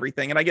choice and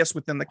everything. And I guess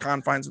within the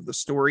confines of the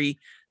story,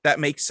 that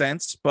makes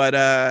sense. But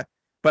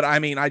I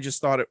mean, I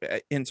just thought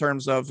in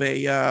terms of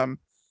a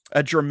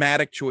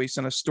dramatic choice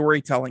and a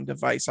storytelling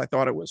device, I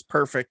thought it was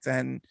perfect.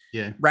 And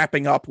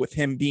wrapping up with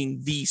him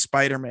being the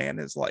Spider-Man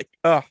is like,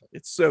 oh,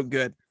 it's so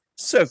good.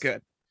 So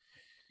good.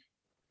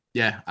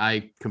 Yeah,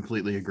 I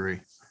completely agree.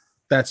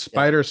 That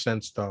spider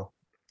sense though.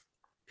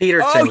 Peter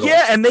Oh Tingle.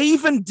 yeah, and they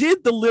even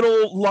did the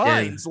little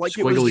lines like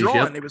it was squigglies,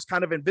 drawn. It was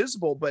kind of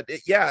invisible, but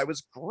it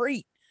was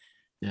great.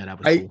 Yeah, that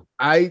was cool.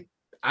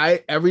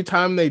 I every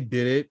time they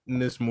did it in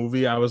this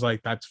movie, I was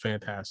like, that's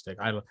fantastic.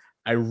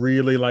 I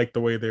really like the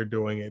way they're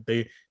doing it.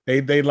 They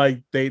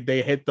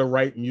hit the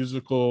right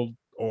musical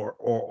or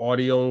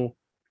audio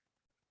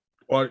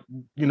or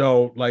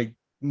like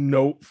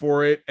note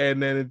for it,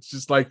 and then it's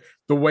just like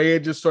the way it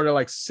just sort of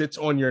like sits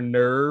on your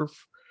nerve.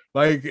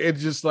 Like it's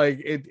just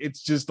like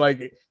it's just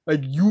like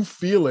you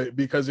feel it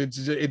because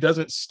it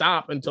doesn't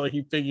stop until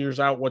he figures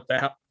out what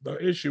the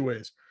issue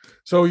is.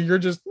 So you're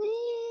just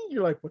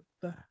you're like, what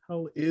the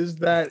hell is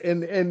that?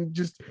 And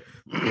just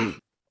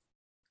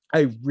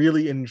I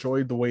really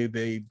enjoyed the way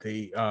they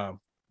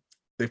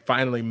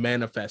finally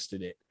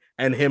manifested it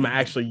and him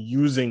actually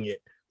using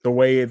it the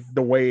way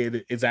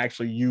it is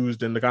actually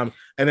used in the comic.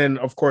 And then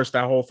of course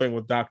that whole thing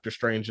with Doctor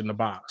Strange in the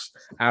box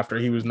after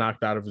he was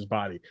knocked out of his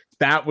body.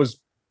 That was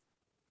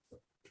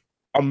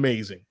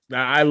amazing.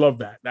 I love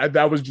that.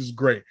 That was just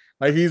great.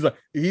 Like he's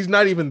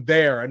not even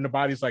there, and the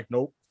body's like,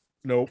 nope.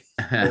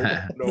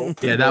 Yeah,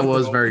 that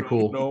was very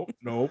cool.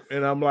 Nope.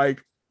 And I'm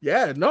like,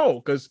 yeah, no,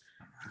 because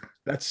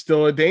that's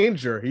still a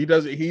danger. He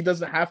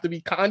doesn't have to be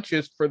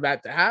conscious for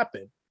that to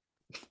happen.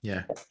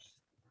 Yeah.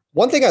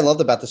 One thing I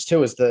loved about this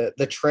too is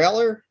the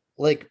trailer.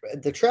 Like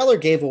the trailer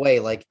gave away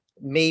like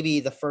maybe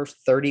the first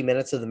 30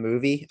 minutes of the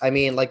movie. I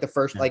mean, like the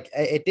first, like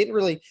it didn't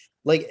really,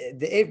 like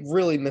it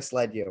really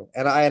misled you.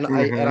 And I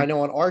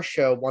know on our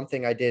show, one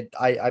thing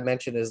I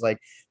mentioned is like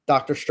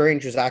Doctor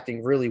Strange is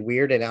acting really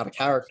weird and out of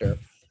character,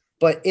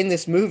 but in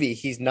this movie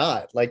he's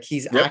not. Like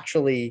he's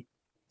actually,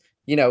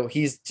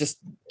 he's just.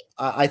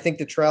 I think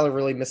the trailer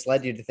really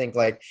misled you to think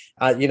like,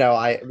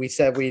 we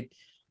said we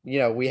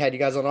had you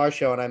guys on our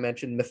show and I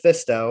mentioned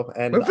Mephisto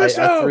and I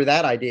threw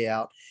that idea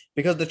out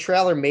because the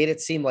trailer made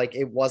it seem like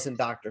it wasn't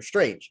Doctor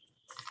Strange.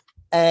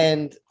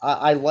 And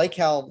I like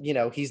how,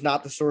 he's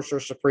not the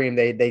Sorcerer Supreme.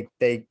 They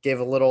give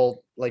a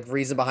little like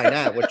reason behind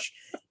that, which,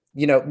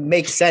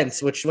 makes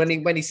sense, which when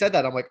he said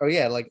that, I'm like, oh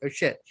yeah, like, oh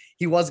shit,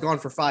 he was gone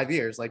for 5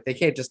 years. Like they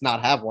can't just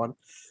not have one.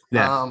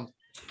 Yeah.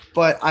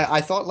 But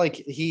I thought like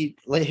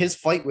his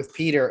fight with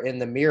Peter in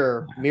the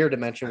mirror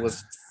dimension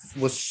was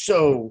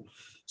so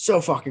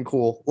fucking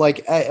cool.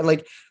 Like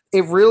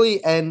it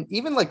really, and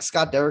even like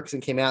Scott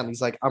Derrickson came out and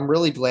he's like, I'm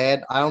really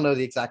glad. I don't know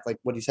the exact like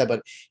what he said,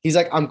 but he's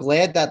like, I'm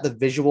glad that the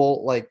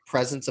visual like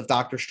presence of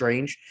Doctor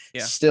Strange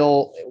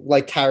still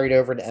like carried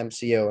over to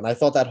MCU. And I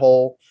thought that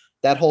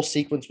whole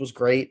sequence was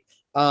great.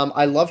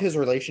 I love his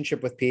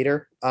relationship with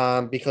Peter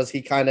because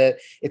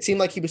it seemed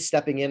like he was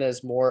stepping in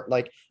as more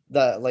like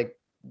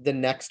the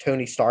next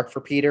Tony Stark for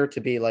Peter to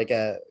be like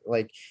a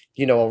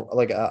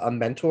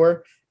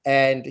mentor.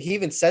 And he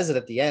even says it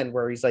at the end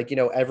where he's like,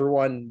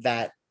 everyone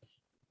that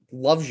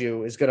loves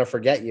you is going to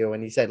forget you.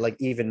 And he said like,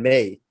 even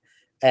me.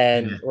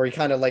 And, or he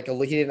kind of like,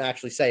 he didn't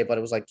actually say, but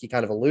it was like, he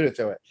kind of alluded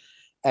to it.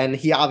 And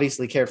he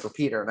obviously cared for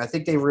Peter. And I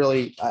think they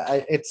really,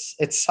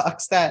 it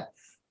sucks that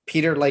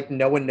Peter, like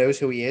no one knows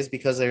who he is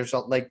because there's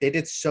like, they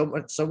did so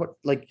much,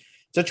 like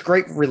such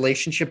great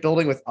relationship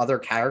building with other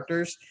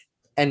characters.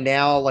 And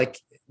now like,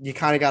 you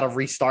kind of got to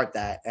restart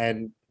that.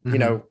 And,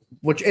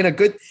 which in a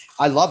good,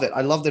 I love it.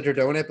 I love that they're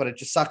doing it, but it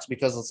just sucks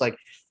because it's like,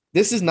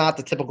 this is not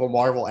the typical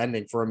Marvel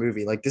ending for a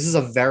movie. Like this is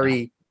a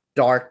very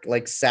dark,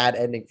 like sad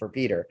ending for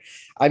Peter.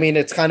 I mean,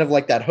 it's kind of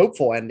like that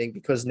hopeful ending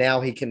because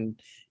now he can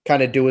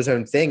kind of do his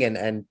own thing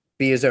and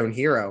be his own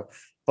hero.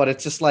 But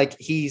it's just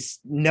like,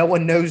 no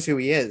one knows who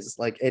he is.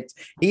 Like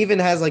he even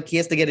has like, he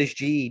has to get his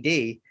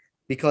GED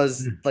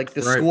because like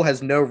the school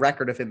has no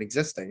record of him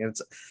existing. And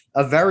it's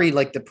a very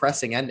like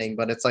depressing ending,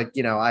 but it's like,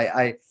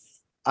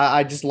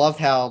 I just love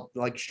how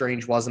like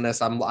Strange was in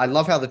this. I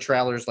love how the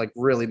trailers like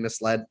really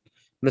misled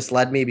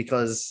me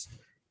because,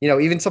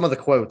 even some of the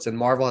quotes and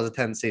Marvel has a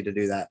tendency to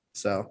do that.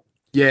 So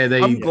yeah,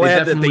 I'm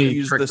glad that they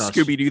used the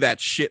Scooby-Doo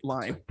that shit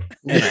line.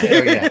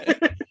 Yeah.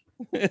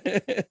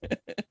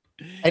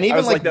 And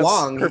even like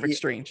Wong, perfect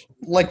Strange.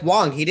 Like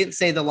Wong, he didn't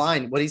say the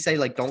line. What did he say?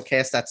 Like, don't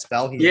cast that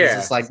spell. He was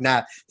just like,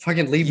 nah,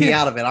 fucking leave me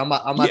out of it. I'm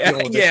not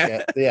dealing with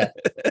this shit.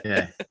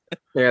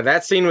 Yeah.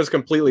 That scene was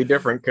completely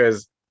different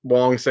because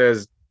Wong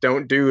says,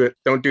 "Don't do it.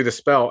 Don't do the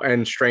spell."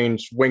 And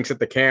Strange winks at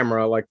the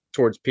camera like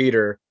towards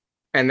Peter,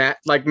 and that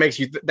like makes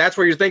you. That's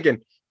where you're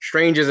thinking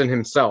Strange isn't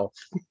himself.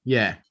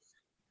 Yeah,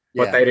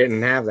 but they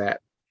didn't have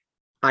that.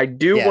 I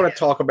do want to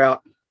talk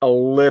about a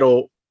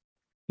little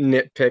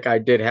nitpick I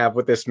did have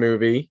with this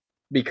movie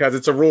because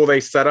it's a rule they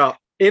set up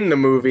in the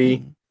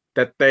movie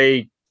that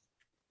they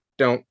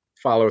don't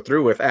follow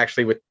through with.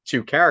 Actually, with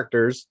two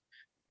characters,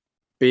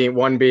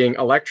 one being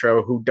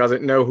Electro, who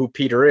doesn't know who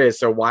Peter is,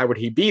 so why would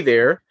he be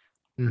there?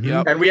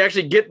 Yep. And we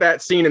actually get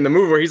that scene in the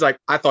movie where he's like,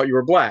 "I thought you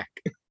were black."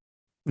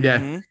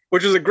 Yeah,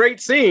 which is a great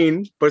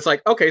scene, but it's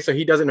like, okay, so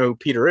he doesn't know who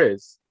Peter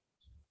is.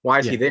 Why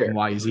is he there?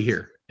 Why is he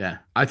here? Yeah,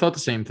 I thought the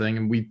same thing,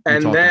 and we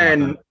and talked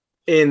then about that.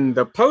 In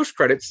the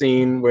post-credit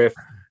scene with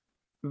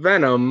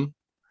Venom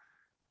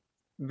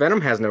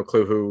has no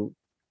clue who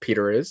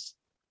Peter is.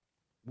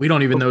 We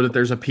don't even know that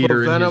there's a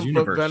Peter in his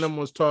universe. But Venom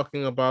was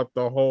talking about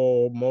the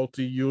whole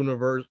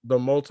multi-universe,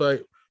 what was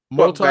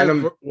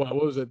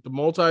it? The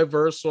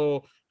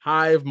multiversal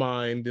hive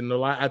mind in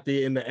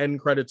the end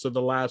credits of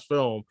the last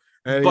film.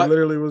 And he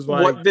literally was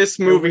like, what this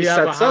movie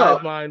sets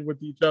up mind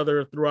with each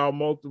other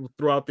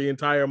throughout the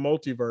entire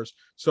multiverse.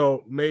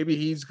 So maybe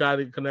he's got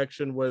a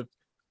connection with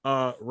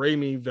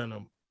Raimi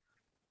Venom.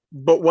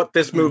 But what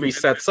this movie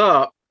sets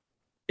up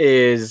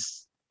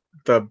is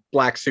the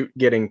black suit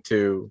getting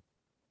to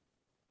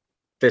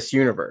this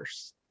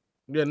universe.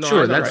 Yeah, no,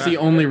 sure, that's the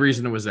only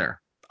reason it was there.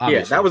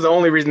 Obviously. Yeah, that was the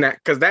only reason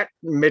because that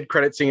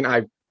mid-credit scene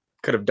I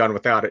could have done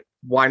without it.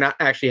 Why not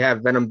actually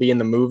have Venom be in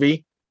the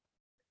movie?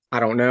 I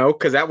don't know,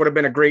 because that would have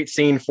been a great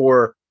scene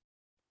for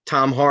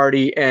Tom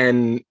Hardy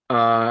and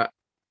Tobey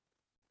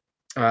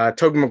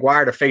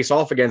Maguire to face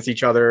off against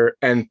each other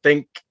and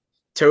think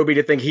Toby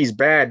to think he's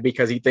bad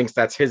because he thinks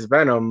that's his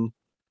Venom.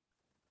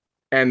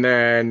 And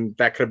then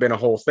that could have been a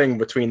whole thing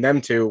between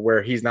them two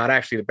where he's not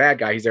actually the bad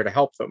guy. He's there to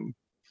help them.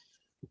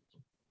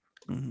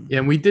 Yeah,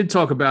 and we did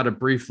talk about it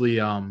briefly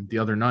the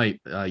other night,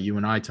 you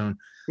and I, Tone.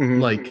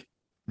 Like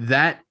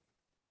that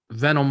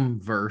Venom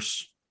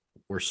verse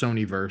or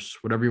Sony verse,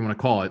 whatever you want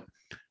to call it,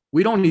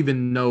 we don't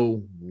even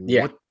know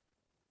what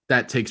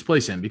that takes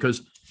place in,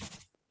 because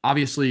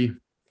obviously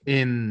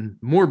in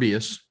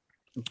Morbius,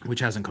 which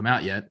hasn't come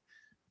out yet,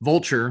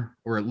 Vulture,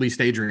 or at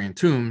least Adrian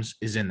Toomes,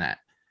 is in that.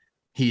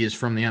 He is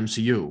from the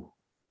MCU.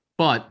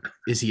 But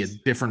is he a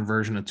different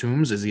version of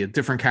Toomes? Is he a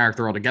different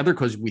character altogether?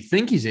 Because we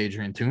think he's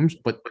Adrian Toomes,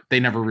 but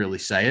they never really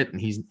say it. And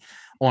he's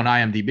on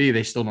IMDb.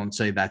 They still don't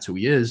say that's who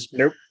he is.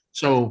 Nope.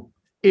 So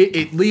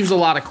it leaves a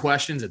lot of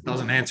questions. It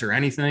doesn't answer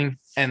anything.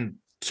 And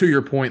to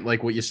your point,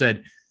 like what you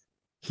said,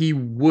 he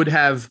would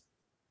have,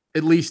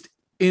 at least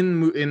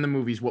in the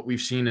movies, what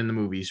we've seen in the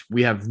movies,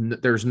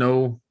 there's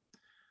no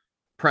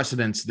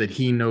precedence that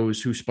he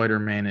knows who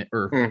Spider-Man is,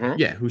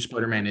 who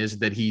Spider-Man is,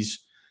 that he's,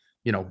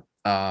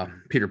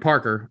 Peter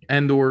Parker,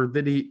 and or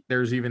that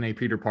there's even a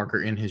Peter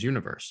Parker in his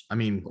universe. I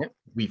mean,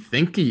 we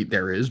think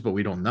there is, but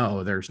we don't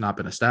know. There's not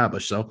been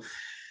established. So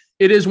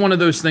it is one of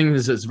those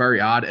things that's very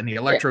odd. And the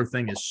Electro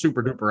thing is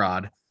super duper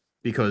odd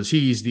because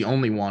he's the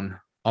only one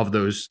of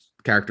those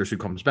characters who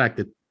comes back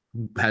that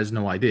has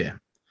no idea.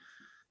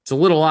 It's a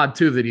little odd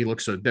too that he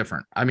looks so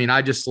different. I mean,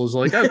 I just was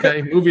like,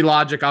 okay, movie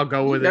logic, I'll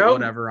go with it,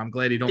 whatever. I'm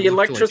glad he don't. The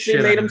electricity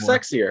made him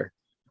sexier.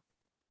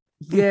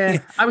 Yeah,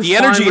 the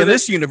energy in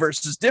this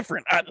universe is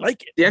different. I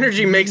like it. The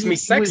energy makes me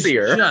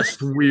sexier. Just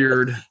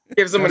weird.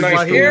 Gives him a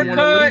nice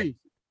haircut.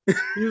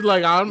 He's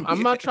like,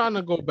 I'm not trying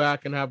to go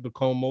back and have the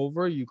comb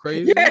over. You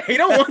crazy? Yeah, he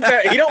don't want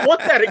that. He don't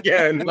want that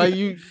again. Like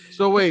you.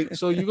 So wait.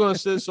 So you're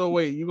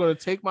gonna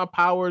take my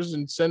powers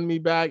and send me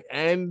back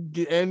and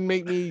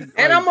make me.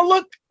 And I'm gonna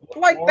look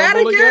like that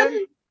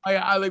again.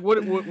 I like what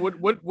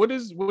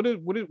is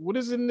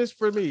in this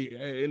for me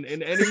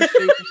in any shape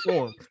or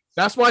form?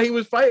 That's why he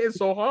was fighting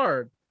so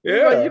hard.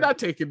 Yeah, like, you're not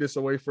taking this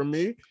away from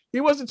me.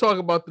 He wasn't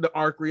talking about the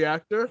arc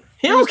reactor.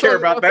 He don't care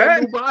about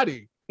that. New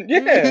body.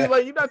 Yeah, he's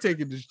like, you're not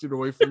taking this shit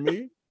away from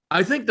me.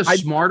 I think the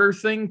smarter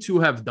thing to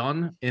have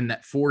done in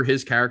that for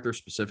his character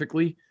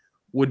specifically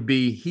would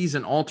be he's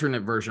an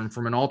alternate version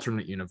from an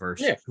alternate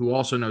universe who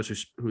also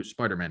knows who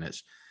Spider-Man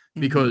is,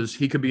 because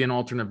he could be an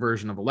alternate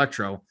version of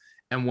Electro.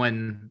 And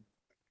when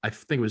I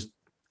think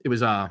it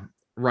was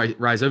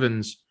Rhys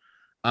Evans,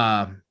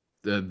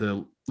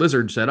 the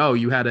Lizard said, "Oh,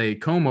 you had a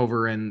comb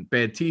over and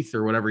bad teeth,"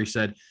 or whatever he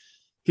said.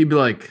 He'd be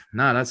like,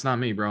 "Nah, that's not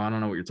me, bro. I don't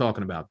know what you're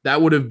talking about."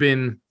 That would have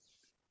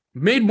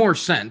made more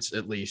sense,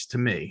 at least to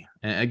me.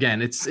 And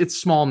again, it's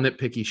small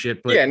nitpicky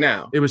shit, but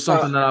it was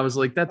something that I was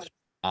like, that's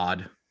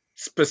odd.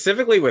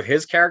 Specifically with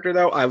his character,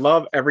 though, I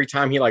love every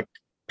time he like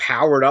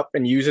powered up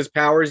and used his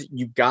powers.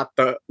 You got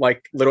the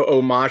like little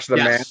homage to the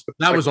man.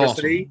 That was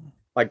awesome.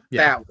 Like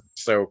that was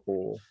so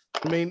cool.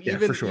 I mean,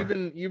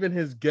 even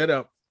his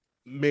getup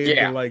made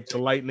the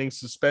lightning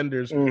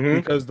suspenders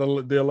because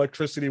the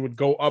electricity would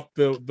go up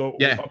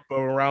up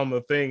around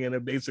the thing, and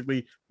it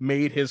basically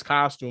made his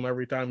costume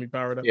every time he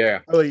powered up.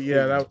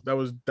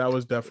 That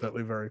was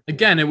definitely very cool.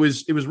 Again, it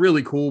was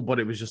really cool, but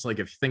it was just like,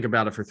 if you think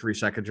about it for 3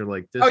 seconds, you're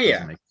like, this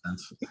doesn't make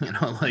sense.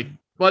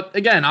 But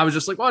again, I was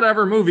just like,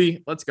 whatever,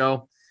 movie, let's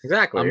go.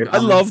 Exactly. I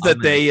love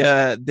that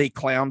they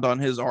clowned on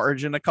his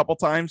origin a couple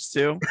times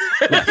too.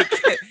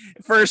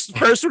 First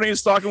when he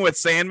was talking with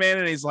Sandman,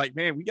 and he's like,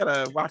 "Man, we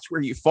gotta watch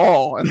where you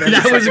fall." And then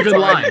that was a good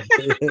line.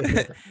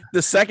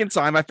 The second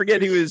time, I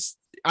forget,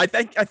 I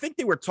think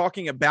they were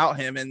talking about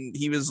him, and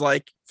he was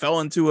like,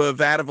 fell into a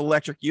vat of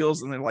electric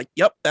eels, and they're like,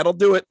 "Yep, that'll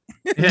do it."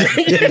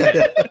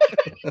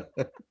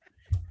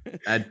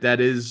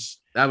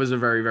 That was a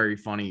very, very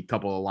funny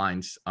couple of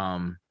lines.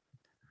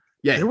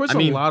 There was a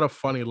lot of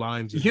funny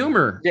lines.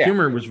 Humor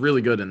was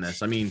really good in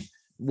this. I mean,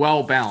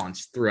 well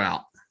balanced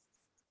throughout.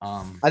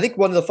 I think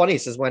one of the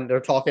funniest is when they're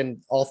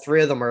talking, all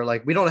three of them are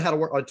like, we don't know how to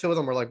work, or two of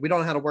them are like, we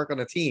don't know how to work on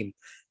a team.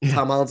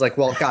 Tom Holland's like,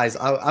 well, guys,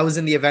 I was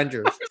in the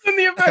Avengers.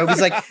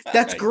 Toby's like,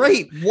 that's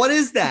great. What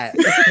is that?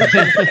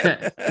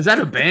 Is that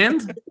a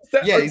band?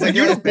 Yeah, he's like,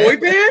 you in a boy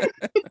band?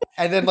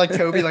 And then like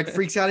Toby like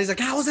freaks out. He's like,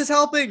 how is this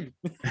helping?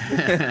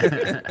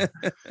 That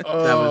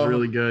was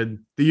really good.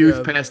 The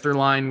youth pastor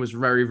line was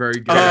very, very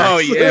good. Oh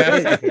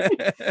yeah.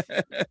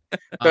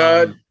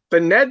 The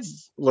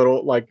Ned's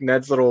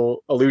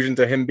little allusion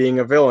to him being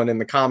a villain in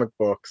the comic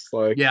books,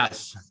 like,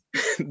 yes,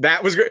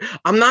 that was great.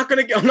 I'm not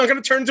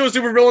gonna turn into a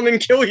super villain and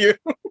kill you.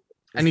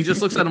 And he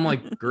just looks at him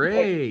like,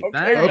 great,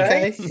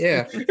 okay.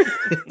 Yeah.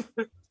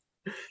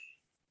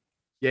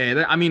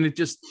 Yeah, I mean, it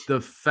just, the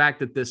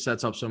fact that this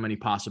sets up so many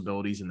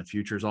possibilities in the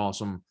future is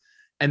awesome.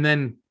 And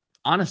then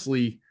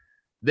honestly,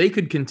 they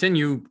could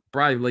continue,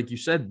 Brian, like you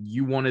said,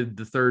 you wanted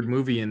the third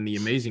movie in the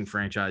Amazing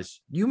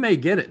franchise. You may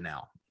get it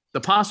now. The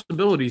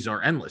possibilities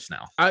are endless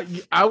now. I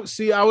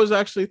was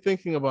actually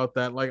thinking about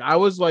that. Like, I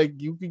was like,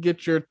 you could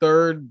get your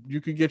third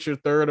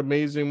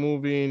Amazing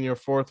movie and your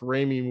fourth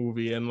Raimi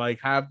movie, and like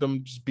have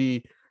them just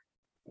be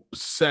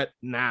set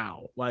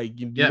now. Like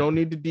you don't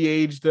need to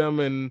de-age them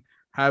and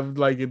have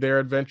like their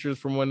adventures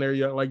from when they're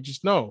young. Like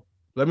just no.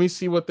 Let me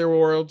see what their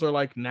worlds are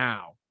like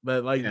now.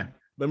 Let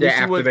me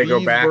see what they go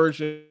these back.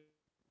 versions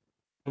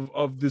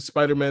of the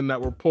Spider-Man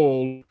that were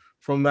pulled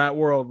from that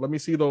world. Let me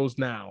see those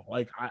now.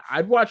 Like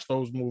I'd watch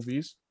those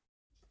movies.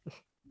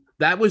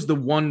 That was the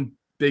one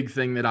big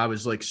thing that I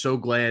was like so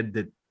glad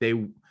that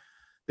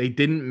they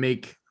didn't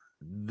make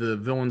the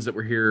villains that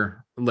were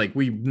here like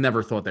we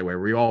never thought they were.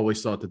 We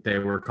always thought that they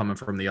were coming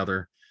from the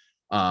other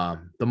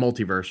the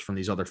multiverse from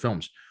these other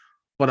films.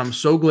 But I'm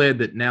so glad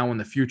that now in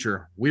the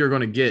future we are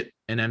going to get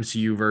an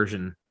MCU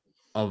version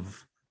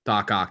of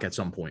Doc Ock at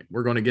some point.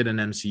 We're going to get an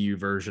MCU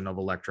version of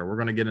Elektra. We're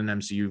going to get an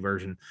MCU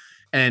version.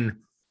 And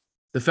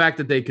the fact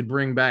that they could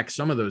bring back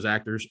some of those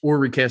actors or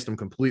recast them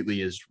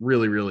completely is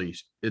really, really,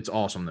 it's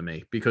awesome to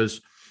me.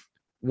 Because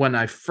when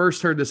I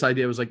first heard this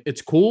idea, I was like,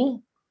 it's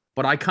cool,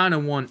 but I kind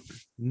of want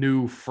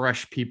new,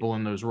 fresh people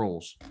in those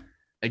roles.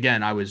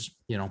 Again, I was,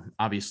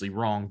 obviously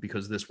wrong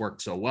because this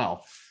worked so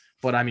well.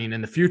 But I mean,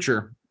 in the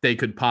future, they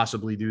could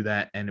possibly do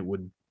that and it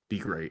would be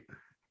great.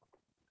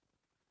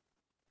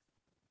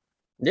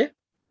 Yeah.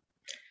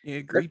 Yeah,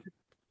 agreed.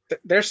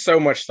 There's so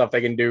much stuff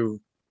they can do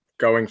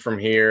going from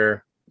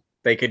here.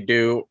 They could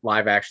do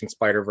live action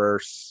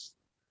Spider-Verse.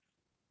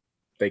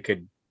 They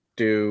could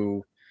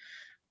do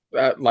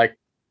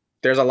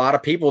there's a lot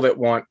of people that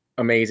want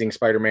Amazing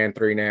Spider-Man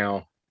 3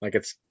 now. Like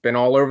it's been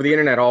all over the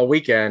internet all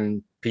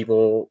weekend.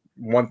 People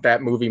want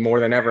that movie more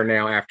than ever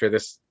now after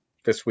this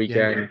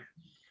weekend.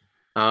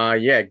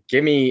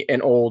 Give me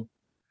an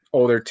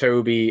older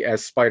Toby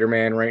as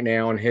Spider-Man right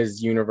now in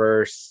his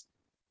universe.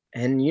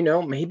 And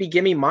maybe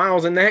give me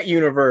Miles in that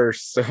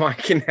universe so I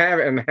can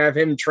have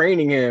him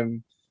training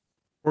him.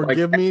 Or like,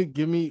 give me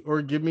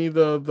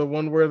the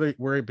one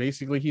where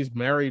basically he's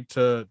married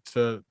to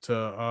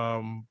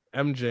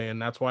MJ, and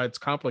that's why it's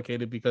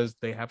complicated because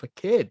they have a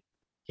kid.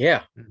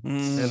 Yeah,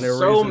 and there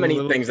so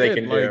many things they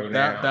can do.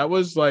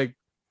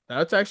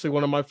 That's actually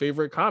one of my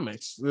favorite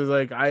comics.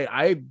 Like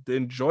I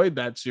enjoyed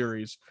that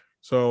series,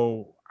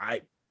 so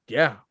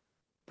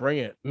bring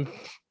it.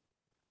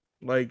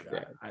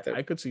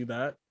 I could see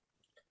that.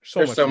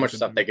 There's so much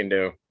stuff they can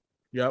do.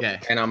 Yep. Yeah,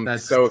 and I'm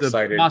so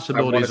excited.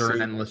 Possibilities are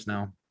endless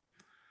now.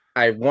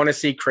 I want to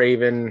see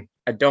Kraven.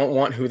 I don't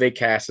want who they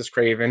cast as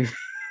Kraven.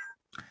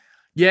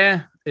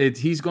 Yeah,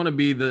 he's going to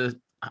be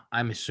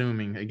I'm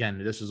assuming,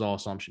 again, this is all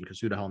assumption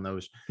because who the hell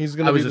knows? He's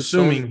going to be the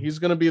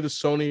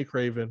Sony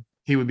Kraven.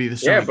 He would be the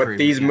Sony Yeah, but Kraven,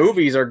 these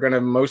movies are going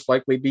to most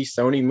likely be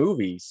Sony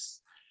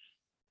movies.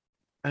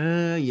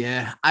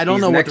 Yeah. I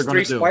don't know what they're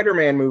going to do.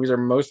 Spider-Man movies are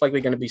most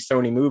likely going to be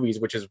Sony movies,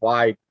 which is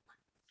why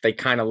they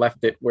kind of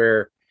left it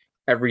where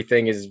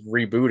everything is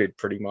rebooted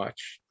pretty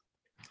much.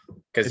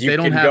 Because you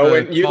can go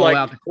and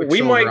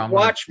we might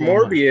watch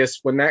Morbius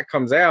when that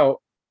comes out,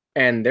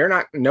 and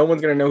no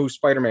one's going to know who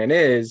Spider-Man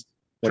is.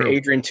 When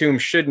Adrian Toomes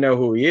should know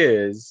who he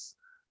is,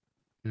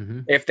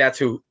 if that's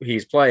who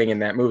he's playing in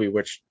that movie,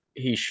 which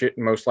he should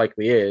most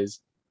likely is.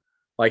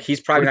 Like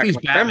he's probably not going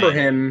to remember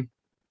him,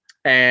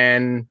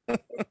 and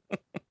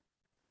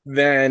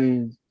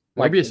then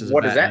what does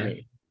that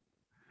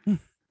mean?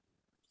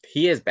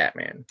 He is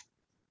Batman.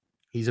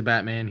 He's a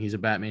Batman.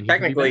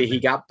 Technically, he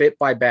got bit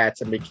by bats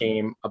and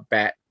became a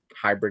bat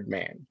hybrid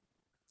man.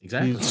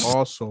 Exactly. He's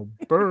also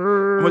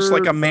bird. Almost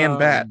like a man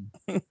bat.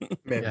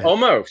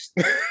 Almost.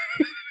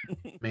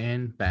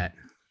 Man bat.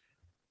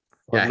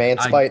 Or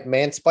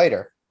man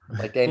spider.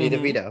 Like Danny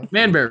DeVito.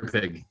 Man bear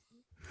pig.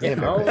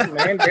 Man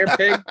bear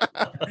pig.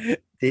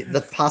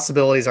 The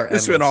possibilities are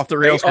endless. This went off the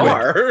rails.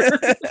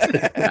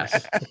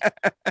 Yes.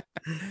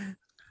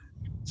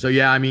 So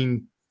I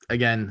mean,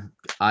 again,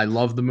 I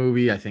love the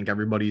movie. I think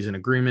everybody's in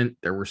agreement.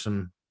 There were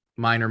some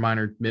minor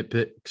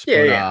nitpicks.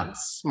 But,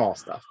 small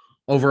stuff.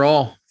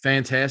 Overall,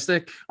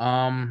 fantastic.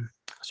 So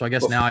I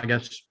guess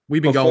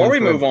we've been going. Before we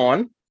move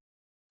on,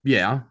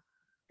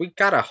 we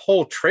got a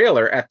whole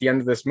trailer at the end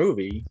of this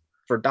movie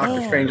for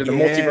Doctor Strange and the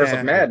Multiverse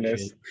of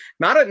Madness.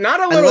 Not a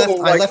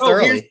little. I left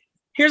early.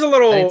 Here's a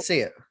little. I didn't see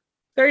it.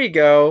 There you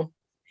go.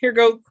 Here,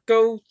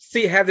 go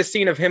see. Have the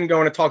scene of him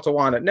going to talk to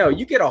Wanda. No,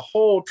 you get a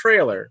whole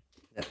trailer.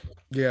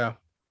 Yeah.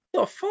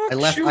 The fuck? I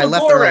left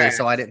early,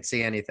 so I didn't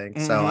see anything.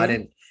 So I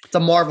didn't. It's a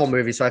Marvel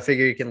movie, so I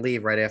figure you can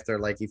leave right after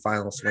you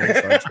final swing. So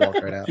I just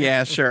walked right out.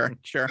 Yeah, sure.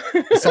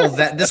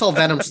 This whole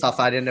Venom stuff,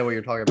 I didn't know what you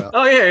were talking about.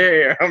 Oh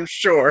yeah. I'm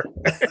sure.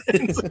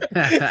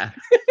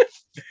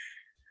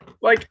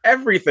 Like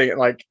everything,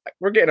 like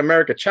we're getting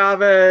America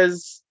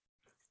Chavez,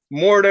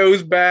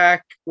 Mordo's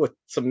back with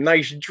some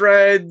nice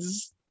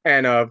dreads,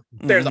 and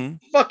there's a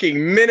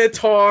fucking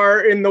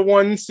Minotaur in the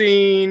one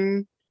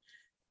scene.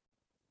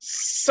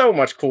 So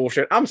much cool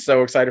shit. I'm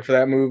so excited for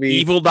that movie.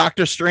 Evil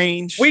Doctor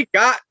Strange. We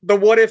got the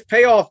what if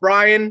payoff,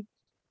 Brian.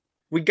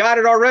 We got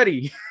it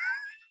already.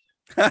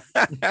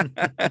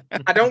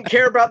 I don't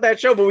care about that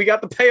show, but we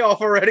got the payoff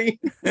already.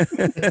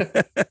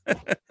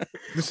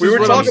 We were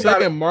talking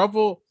about it.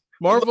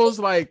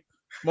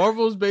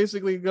 Marvel's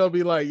basically gonna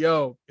be like,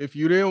 yo, if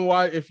you didn't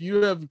watch, if you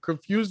have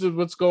confused with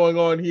what's going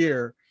on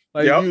here,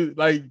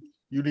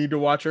 you need to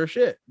watch our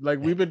shit.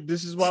 Like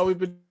this is why we've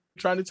been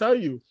trying to tell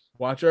you,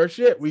 watch our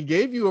shit. We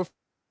gave you a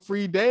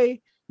free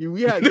day.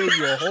 We gave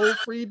you a whole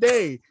free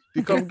day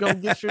to come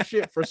get your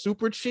shit for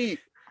super cheap.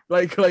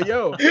 Like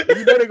yo, you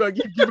know they're gonna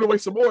keep giving away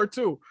some more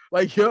too.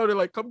 Like yo, they're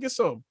like, come get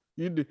some.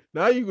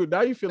 Now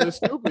you feeling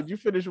stupid. You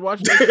finish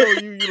watching that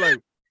show, you like,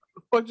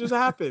 what just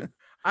happened?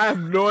 I have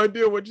no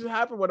idea what just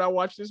happened when I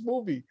watched this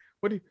movie.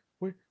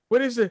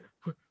 What is it?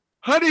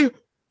 Honey,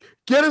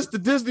 get us to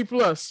Disney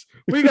Plus.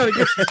 We gotta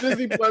get to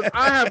Disney Plus.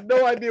 I have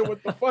no idea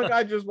what the fuck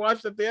I just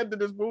watched at the end of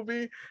this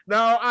movie.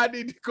 Now I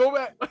need to go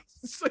back.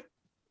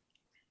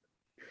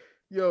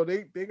 Yo,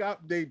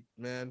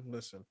 man,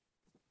 listen.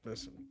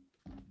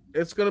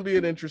 It's gonna be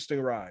an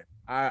interesting ride.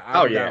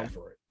 I'm down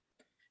for it.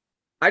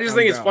 I just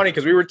think it's funny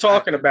because we were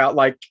talking about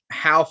like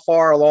how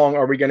far along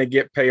are we going to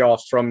get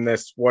payoffs from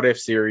this What If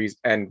series,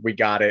 and we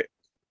got it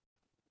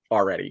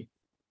already.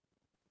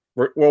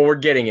 We're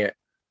getting it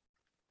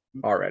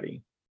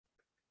already.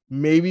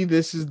 Maybe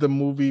this is the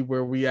movie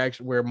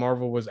where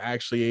Marvel was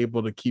actually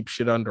able to keep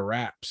shit under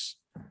wraps.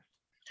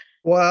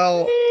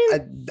 Well,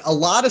 a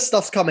lot of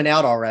stuff's coming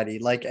out already.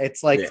 Like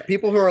it's like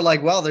people who are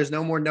like, well, there's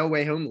no more No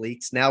Way Home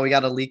leaks. Now we got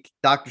to leak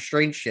Doctor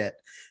Strange shit.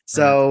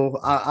 So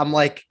I'm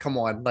like, come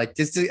on, like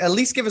just at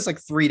least give us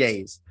like 3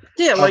 days.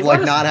 Yeah, like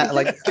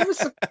give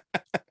us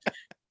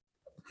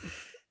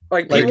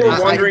people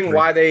were wondering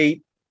why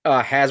they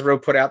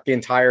Hasbro put out the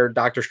entire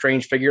Doctor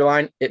Strange figure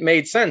line. It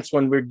made sense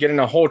when we're getting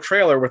a whole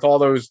trailer with all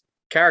those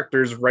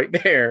characters right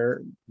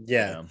there.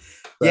 Yeah.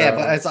 Yeah,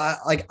 but as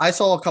I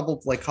saw a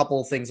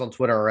couple things on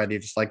Twitter already,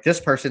 just like this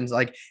person's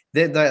like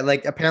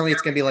like apparently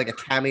it's gonna be like a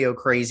cameo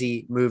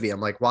crazy movie. I'm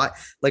like, why?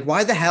 Like,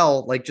 why the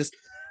hell? Like, just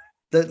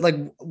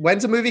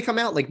when's the movie come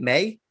out? Like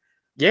May?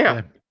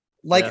 Yeah.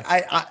 Like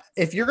I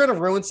if you're gonna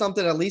ruin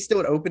something, at least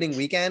do it opening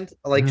weekend.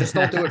 Like, just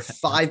don't do it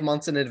 5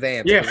 months in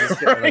advance. Yeah,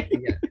 right.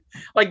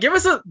 Like give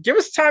us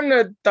time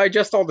to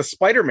digest all the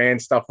Spider-Man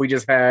stuff we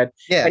just had.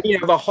 Yeah,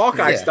 and the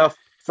Hawkeye stuff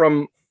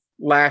from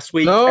last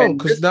week. No,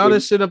 because now they're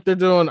sitting up there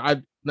doing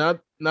now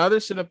they're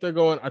sitting up there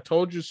going, I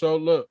told you so.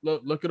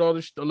 Look at all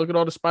the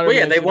Spider-Man. Well,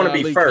 yeah, they want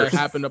to be first. That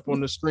happened up on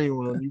the screen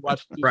when you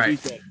watch this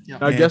weekend. Yeah.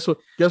 Now guess what?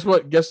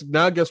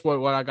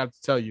 What I got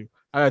to tell you?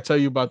 I gotta tell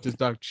you about this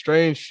Doctor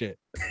Strange shit.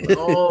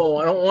 Oh,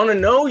 I don't want to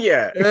know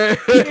yet.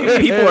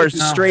 People are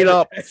straight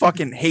up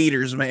fucking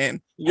haters, man.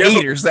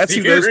 Haters. That's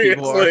who those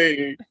people are.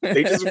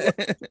 They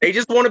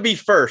just want to be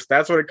first.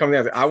 That's what it comes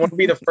down to. I want to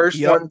be the first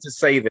one to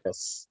say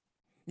this.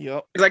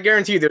 Yep. Because I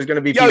guarantee you there's going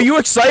to be Yo, you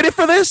excited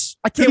for this?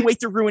 I can't wait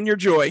to ruin your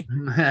joy.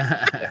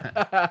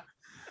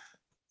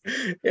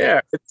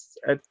 Yeah.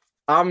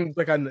 I'm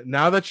like,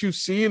 now that you've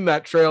seen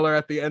that trailer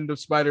at the end of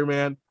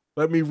Spider-Man,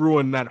 let me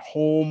ruin that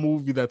whole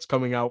movie that's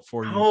coming out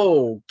for you.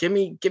 Oh, give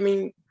me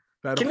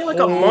like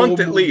a month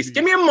at least.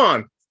 Give me a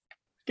month.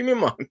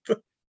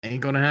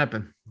 Ain't gonna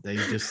happen. They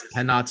just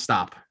cannot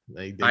stop.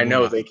 I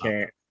know they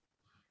can't.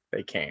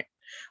 They can't.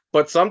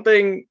 But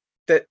something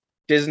that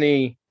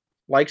Disney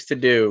likes to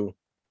do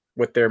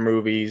with their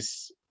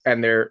movies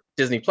and their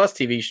Disney Plus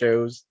TV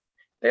shows,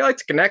 they like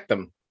to connect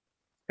them.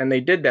 And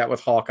they did that with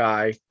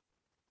Hawkeye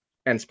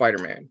and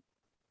Spider-Man.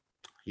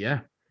 Yeah.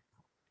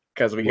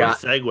 Because we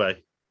What got a segue.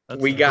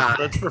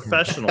 That's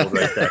professional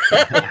right there.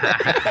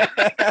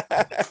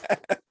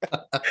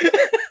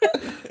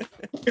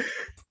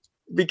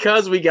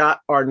 Because we got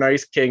our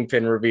nice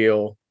Kingpin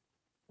reveal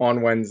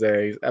on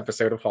Wednesday's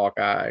episode of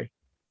Hawkeye,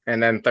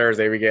 and then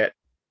Thursday we get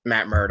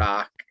Matt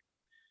Murdock,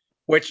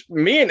 which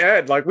me and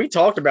Ed, like, we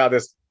talked about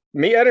this.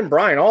 Me, Ed, and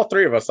Brian, all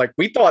three of us, like,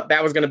 we thought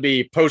that was going to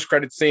be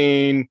post-credit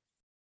scene,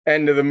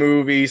 end of the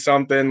movie,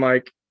 something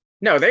like.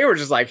 No, they were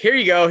just like, here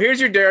you go. Here's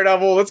your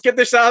Daredevil. Let's get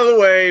this out of the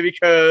way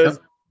because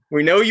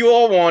we know you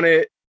all want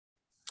it.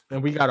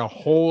 And we got a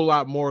whole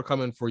lot more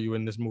coming for you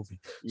in this movie.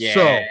 Yeah.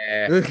 So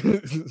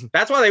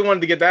that's why they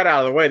wanted to get that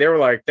out of the way. They were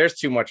like, there's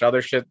too much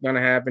other shit going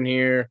to happen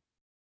here.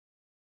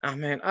 Oh,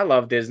 man, I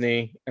love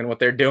Disney and what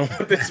they're doing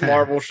with this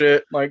Marvel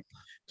shit. Like,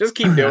 just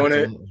keep doing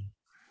it.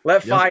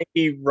 Let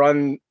Feige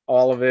run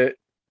all of it.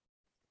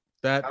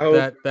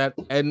 That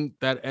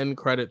end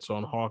credits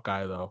on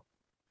Hawkeye, though.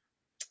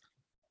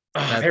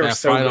 They were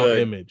so final good.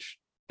 image.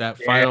 That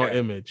final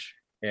image.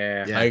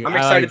 Yeah. Like, I'm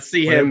excited to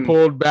see him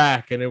pulled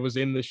back, and it was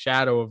in the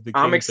shadow of the.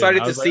 I'm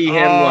excited to see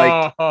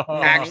him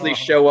actually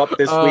show up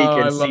this week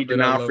and see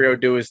D'Onofrio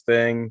do his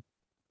thing,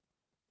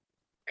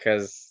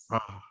 because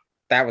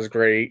that was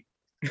great.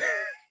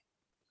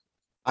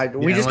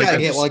 We just gotta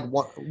get like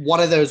one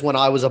of those when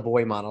I was a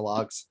boy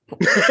monologues.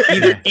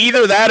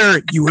 Either that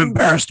or you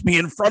embarrassed me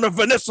in front of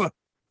Vanessa.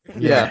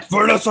 Yeah,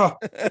 Vanessa.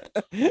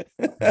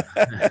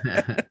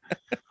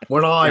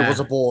 When I was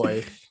a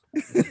boy.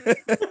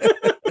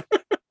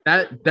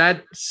 That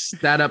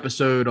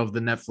episode of the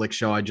Netflix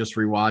show I just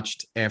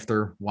rewatched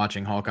after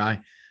watching Hawkeye,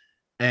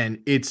 and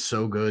it's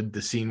so good.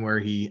 The scene where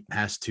he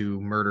has to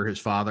murder his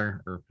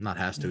father, or not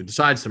has to,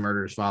 decides to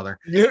murder his father.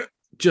 Yeah.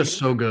 Just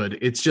so good.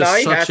 It's just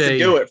he has to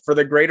do it for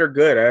the greater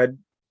good, Ed.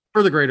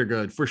 For the greater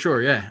good, for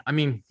sure. Yeah, I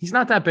mean, he's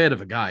not that bad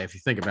of a guy if you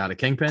think about it.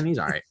 Kingpin, he's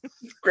all right.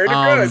 Greater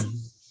good.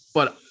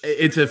 But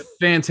it's a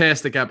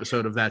fantastic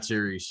episode of that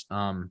series.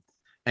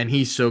 And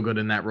he's so good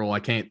in that role. I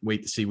can't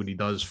wait to see what he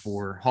does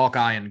for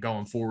Hawkeye and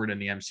going forward in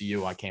the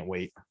MCU. I can't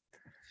wait.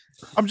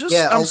 I'm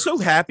so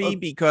happy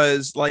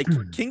because like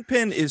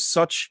Kingpin is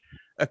such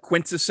a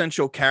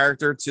quintessential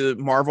character to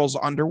Marvel's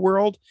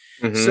underworld.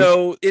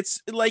 So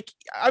it's like,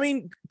 I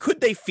mean,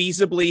 could they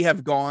feasibly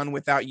have gone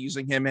without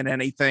using him in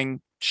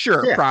anything?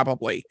 Sure,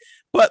 probably.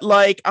 But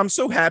like, I'm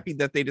so happy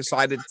that they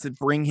decided to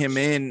bring him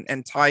in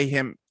and tie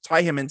him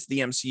into the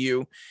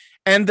MCU,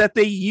 and that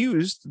they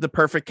used the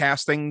perfect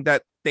casting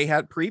that they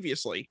had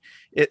previously.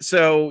 It's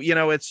a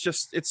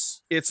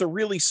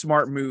really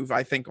smart move,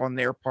 I think, on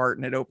their part,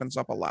 and it opens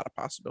up a lot of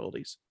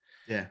possibilities.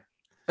 Yeah.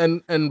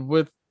 And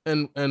with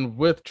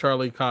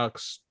Charlie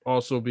Cox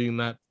also being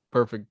that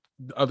perfect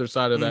other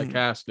side of that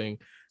casting,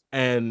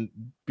 and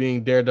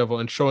being Daredevil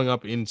and showing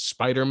up in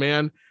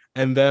Spider-Man,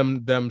 and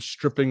them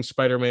stripping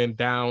Spider-Man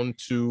down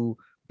to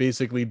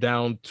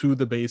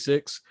the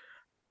basics.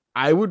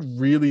 I would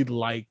really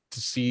like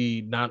to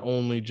see not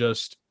only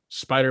just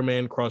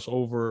Spider-Man cross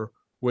over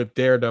with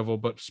Daredevil,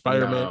 but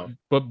Spider-Man,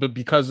 but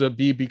because of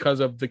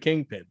the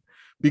Kingpin,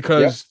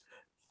 because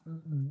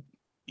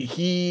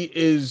he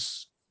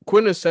is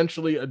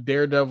quintessentially a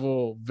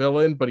Daredevil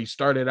villain, but he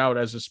started out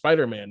as a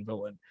Spider-Man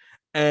villain,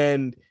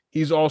 and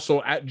he's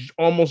also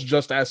almost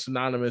just as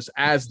synonymous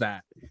as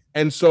that.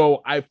 And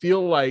so I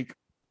feel like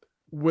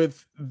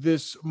with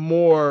this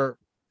more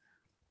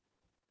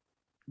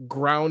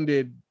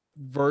grounded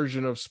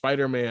version of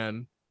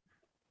Spider-Man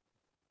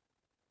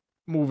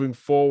moving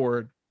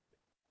forward,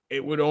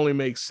 it would only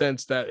make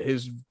sense that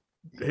his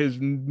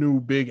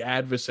new big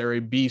adversary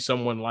be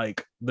someone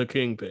like the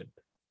Kingpin.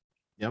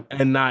 Yep.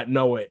 And not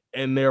know it,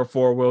 and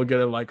therefore we'll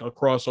get a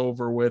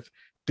crossover with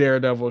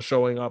Daredevil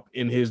showing up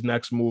in his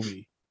next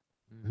movie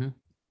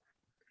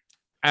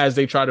as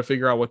they try to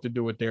figure out what to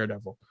do with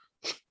Daredevil.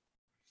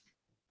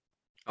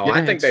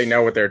 I think they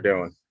know what they're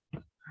doing.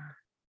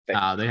 They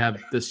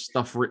have this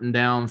stuff written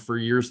down for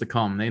years to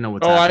come. They know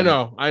what's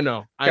happening. I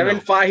know. Kevin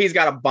Feige's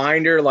got a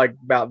binder like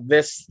about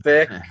this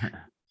thick,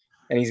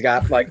 and he's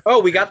got like, oh,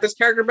 we got this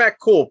character back.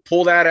 Cool.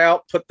 Pull that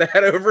out. Put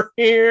that over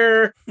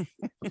here.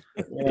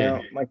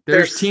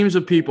 There's teams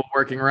of people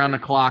working around the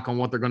clock on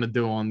what they're going to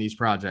do on these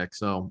projects.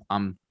 So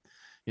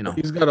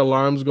he's got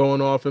alarms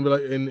going off and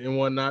and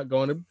whatnot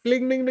going to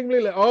bling, bling, bling,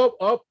 bling.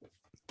 Up.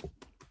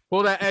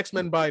 Pull that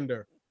X-Men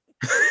binder.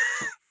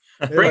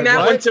 Bring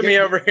that one to me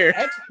over here.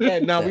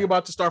 X-Men. Now we're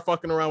about to start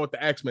fucking around with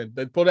the X-Men.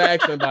 Then pull the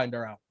X-Men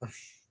binder out.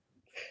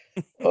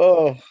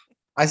 Oh,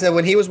 I said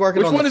when he was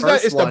working on the first one.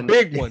 It's the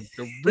big one,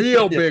 the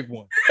real big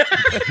one.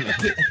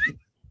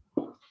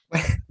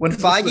 When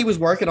Feige was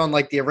working on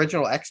like the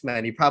original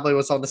X-Men, he probably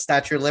was on the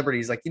Statue of Liberty.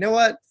 He's like, you know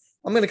what?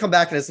 I'm going to come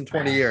back to this in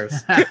 20 years.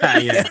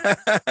 Yeah,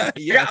 I'm going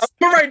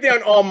to write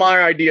down all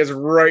my ideas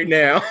right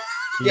now.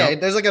 Yeah,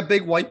 there's like a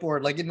big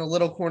whiteboard, like in the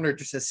little corner,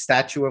 just says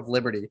Statue of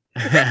Liberty.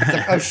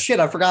 Like, oh shit,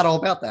 I forgot all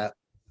about that.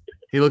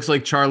 He looks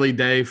like Charlie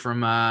Day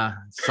from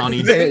Sunny.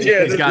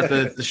 He's got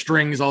the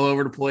strings all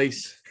over the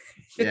place.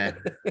 Yeah.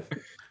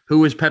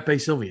 Who is Pepe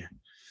Sylvia?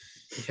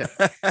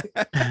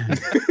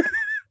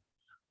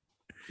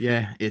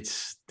 Yeah,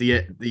 it's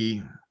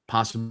the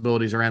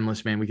possibilities are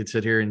endless, man. We could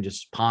sit here and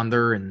just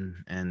ponder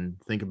and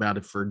think about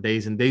it for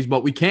days and days,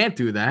 but we can't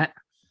do that.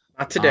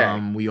 Not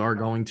today. We are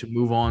going to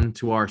move on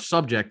to our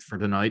subject for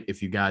tonight,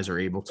 if you guys are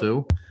able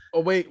to.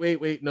 Oh,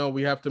 wait. No,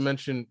 we have to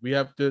mention,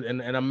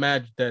 and I'm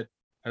mad that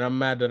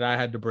I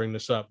had to bring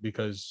this up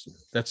because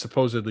that's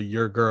supposedly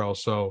your girl.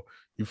 So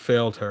you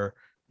failed her.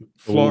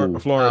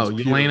 Florence.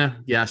 Yelena.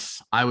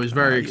 Yes. I was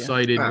very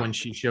excited when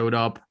she showed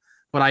up,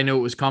 but I knew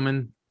it was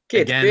coming.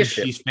 Again,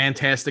 she's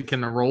fantastic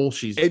in the role.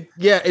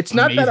 It's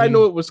not that I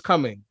know it was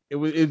coming.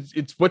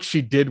 It's what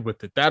she did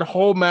with it. That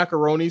whole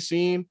macaroni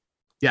scene.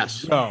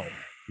 Yes.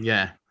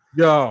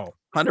 Yo,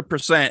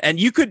 100%. And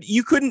you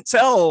couldn't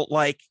tell,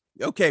 like,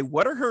 okay,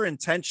 what are her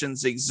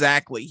intentions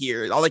exactly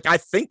here? Like, I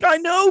think I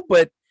know,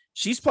 but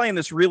she's playing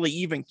this really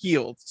even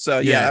keeled.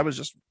 So that was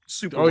just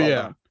super. Well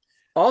done.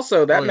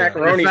 Also, that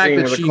macaroni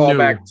scene was a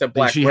callback to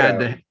Black Widow. She had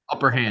the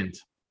upper hand.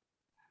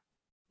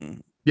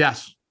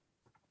 Yes.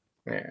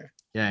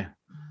 Yeah.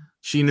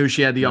 She knew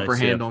she had the upper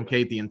hand on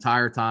Kate the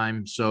entire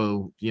time.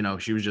 So,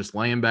 she was just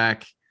laying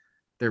back.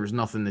 There was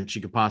nothing that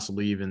she could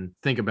possibly even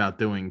think about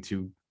doing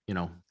to,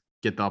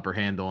 get the upper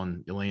hand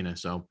on Yelena.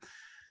 So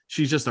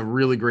she's just a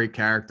really great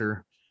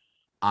character.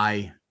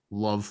 I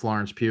love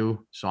Florence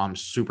Pugh. So I'm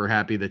super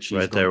happy that she's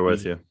right there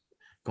with you.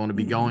 Going to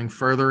be going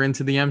further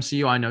into the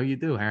MCU. I know you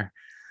do, Harry.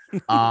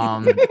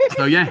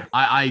 So yeah,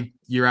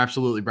 you're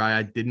absolutely right.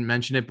 I didn't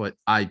mention it, but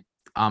I'm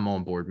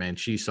on board, man.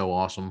 She's so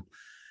awesome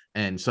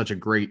and such a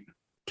great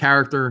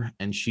character,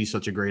 and she's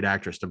such a great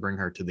actress to bring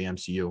her to the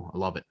MCU. I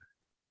love it.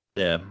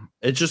 Yeah,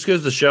 it just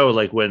goes to show,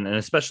 like, and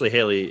especially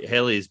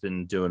Haley's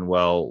been doing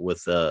well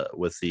with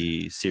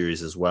the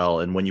series as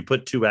well. And when you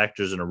put two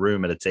actors in a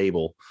room at a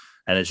table,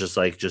 and it's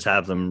just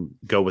have them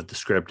go with the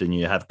script, and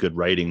you have good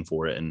writing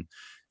for it, and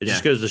it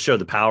just goes to show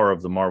the power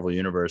of the Marvel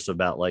universe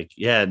about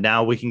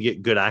now we can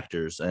get good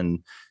actors, and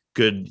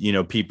good,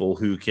 people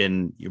who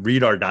can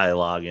read our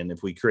dialogue. And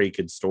if we create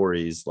good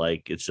stories,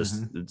 like it's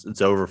just,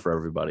 it's over for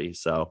everybody.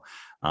 So,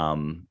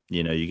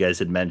 you guys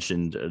had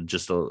mentioned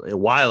just a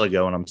while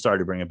ago, and I'm sorry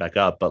to bring it back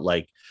up, but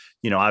like,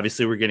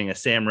 obviously we're getting a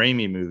Sam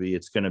Raimi movie.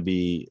 It's going to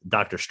be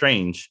Doctor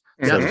Strange.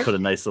 So to put a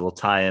nice little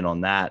tie in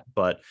on that.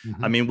 But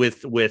I mean,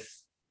 with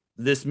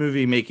this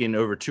movie making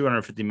over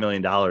 $250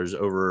 million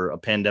over a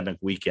pandemic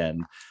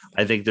weekend,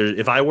 I think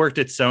if I worked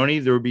at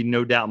Sony, there would be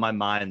no doubt in my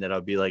mind that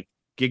I'd be like,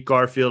 get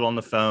Garfield on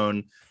the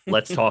phone.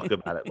 Let's talk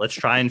about it. Let's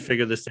try and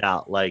figure this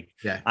out. Like,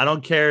 I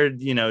don't care.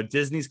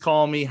 Disney's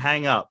calling me,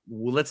 hang up.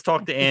 Well, let's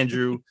talk to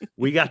Andrew.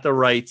 We got the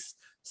rights.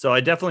 So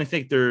I definitely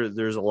think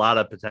there's a lot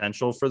of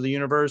potential for the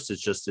universe.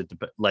 It's just,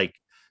 like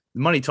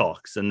money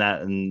talks, and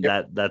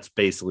that's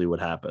basically what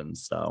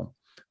happens. So,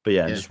 but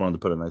I just wanted to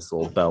put a nice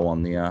little bow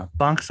on the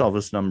box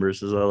office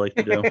numbers, as I like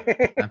to do.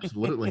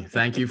 Absolutely.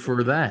 Thank you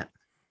for that.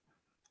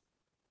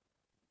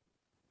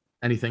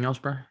 Anything else,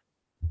 bro,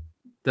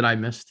 that I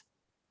missed?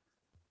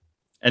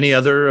 Any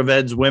other of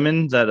Ed's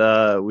women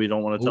that we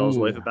don't want to tell his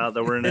wife about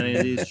that were in any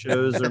of these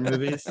shows or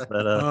movies?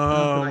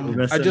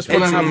 I just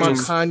want to have my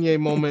Kanye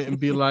moment and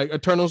be like,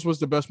 Eternals was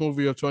the best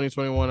movie of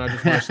 2021. I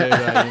just want to say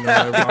that. I'm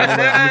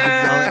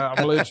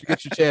gonna let you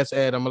get your chance,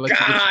 Ed. I'm gonna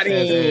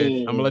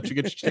let you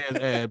get your chance,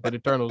 Ed. But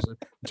Eternals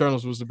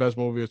was the best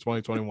movie of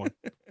 2021.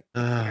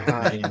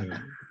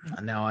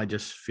 Now I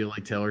just feel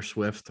like Taylor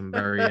Swift. I'm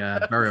very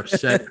very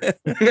upset.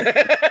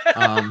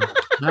 No,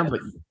 but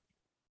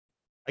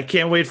I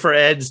can't wait for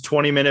Ed's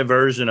 20-minute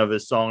version of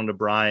his song to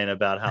Brian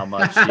about how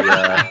much he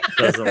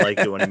doesn't like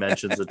it when he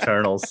mentions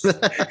Eternals.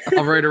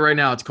 I'll write it right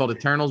now. It's called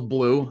Eternals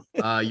Blue.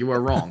 You are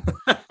wrong.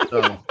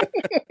 So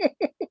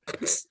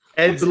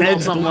Ed's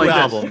Blue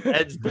album.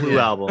 Ed's Blue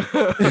album.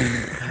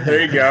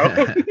 There you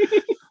go.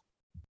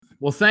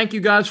 Well, thank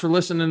you guys for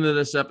listening to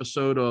this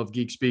episode of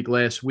Geek Speak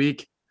Last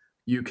Week.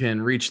 You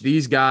can reach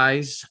these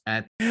guys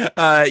at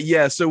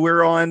so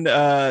we're on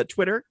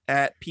Twitter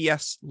at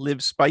PS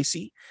Live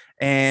Spicy,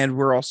 and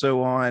we're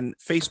also on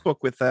Facebook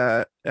with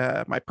my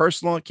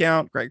personal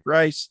account, Greg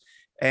Rice,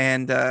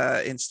 and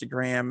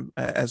Instagram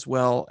as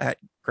well at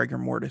Gregor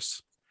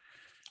Mortis.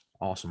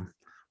 Awesome.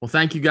 Well,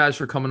 thank you guys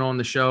for coming on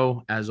the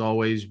show. As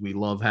always, we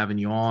love having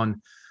you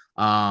on,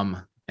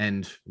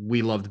 and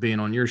we loved being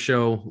on your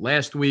show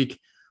last week.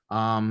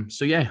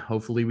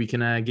 Hopefully we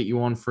can get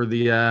you on for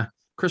the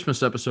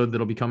Christmas episode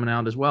that'll be coming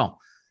out as well.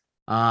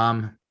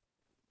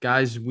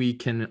 Guys, we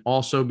can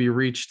also be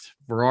reached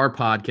for our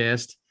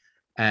podcast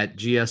at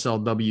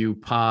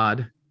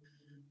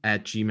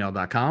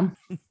gslwpod@gmail.com.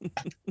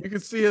 You can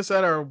see us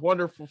at our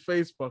wonderful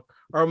Facebook,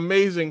 our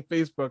amazing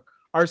Facebook,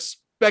 our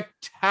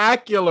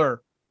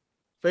spectacular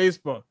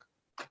Facebook.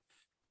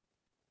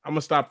 I'm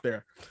gonna stop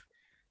there.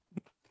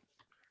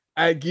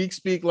 At Geek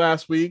Speak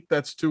Last Week,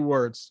 that's 2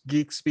 words.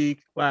 Geek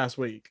Speak Last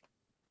Week,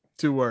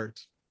 2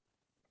 words.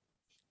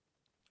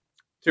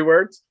 2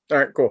 words? All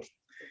right, cool.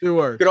 2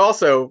 words. You could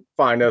also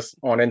find us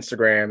on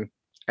Instagram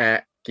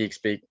at Geek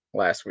Speak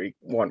Last Week,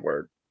 1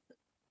 word.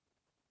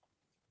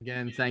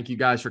 Again, thank you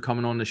guys for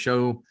coming on the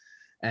show.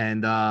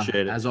 And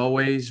as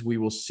always, we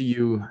will see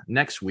you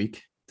next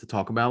week to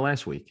talk about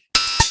last week.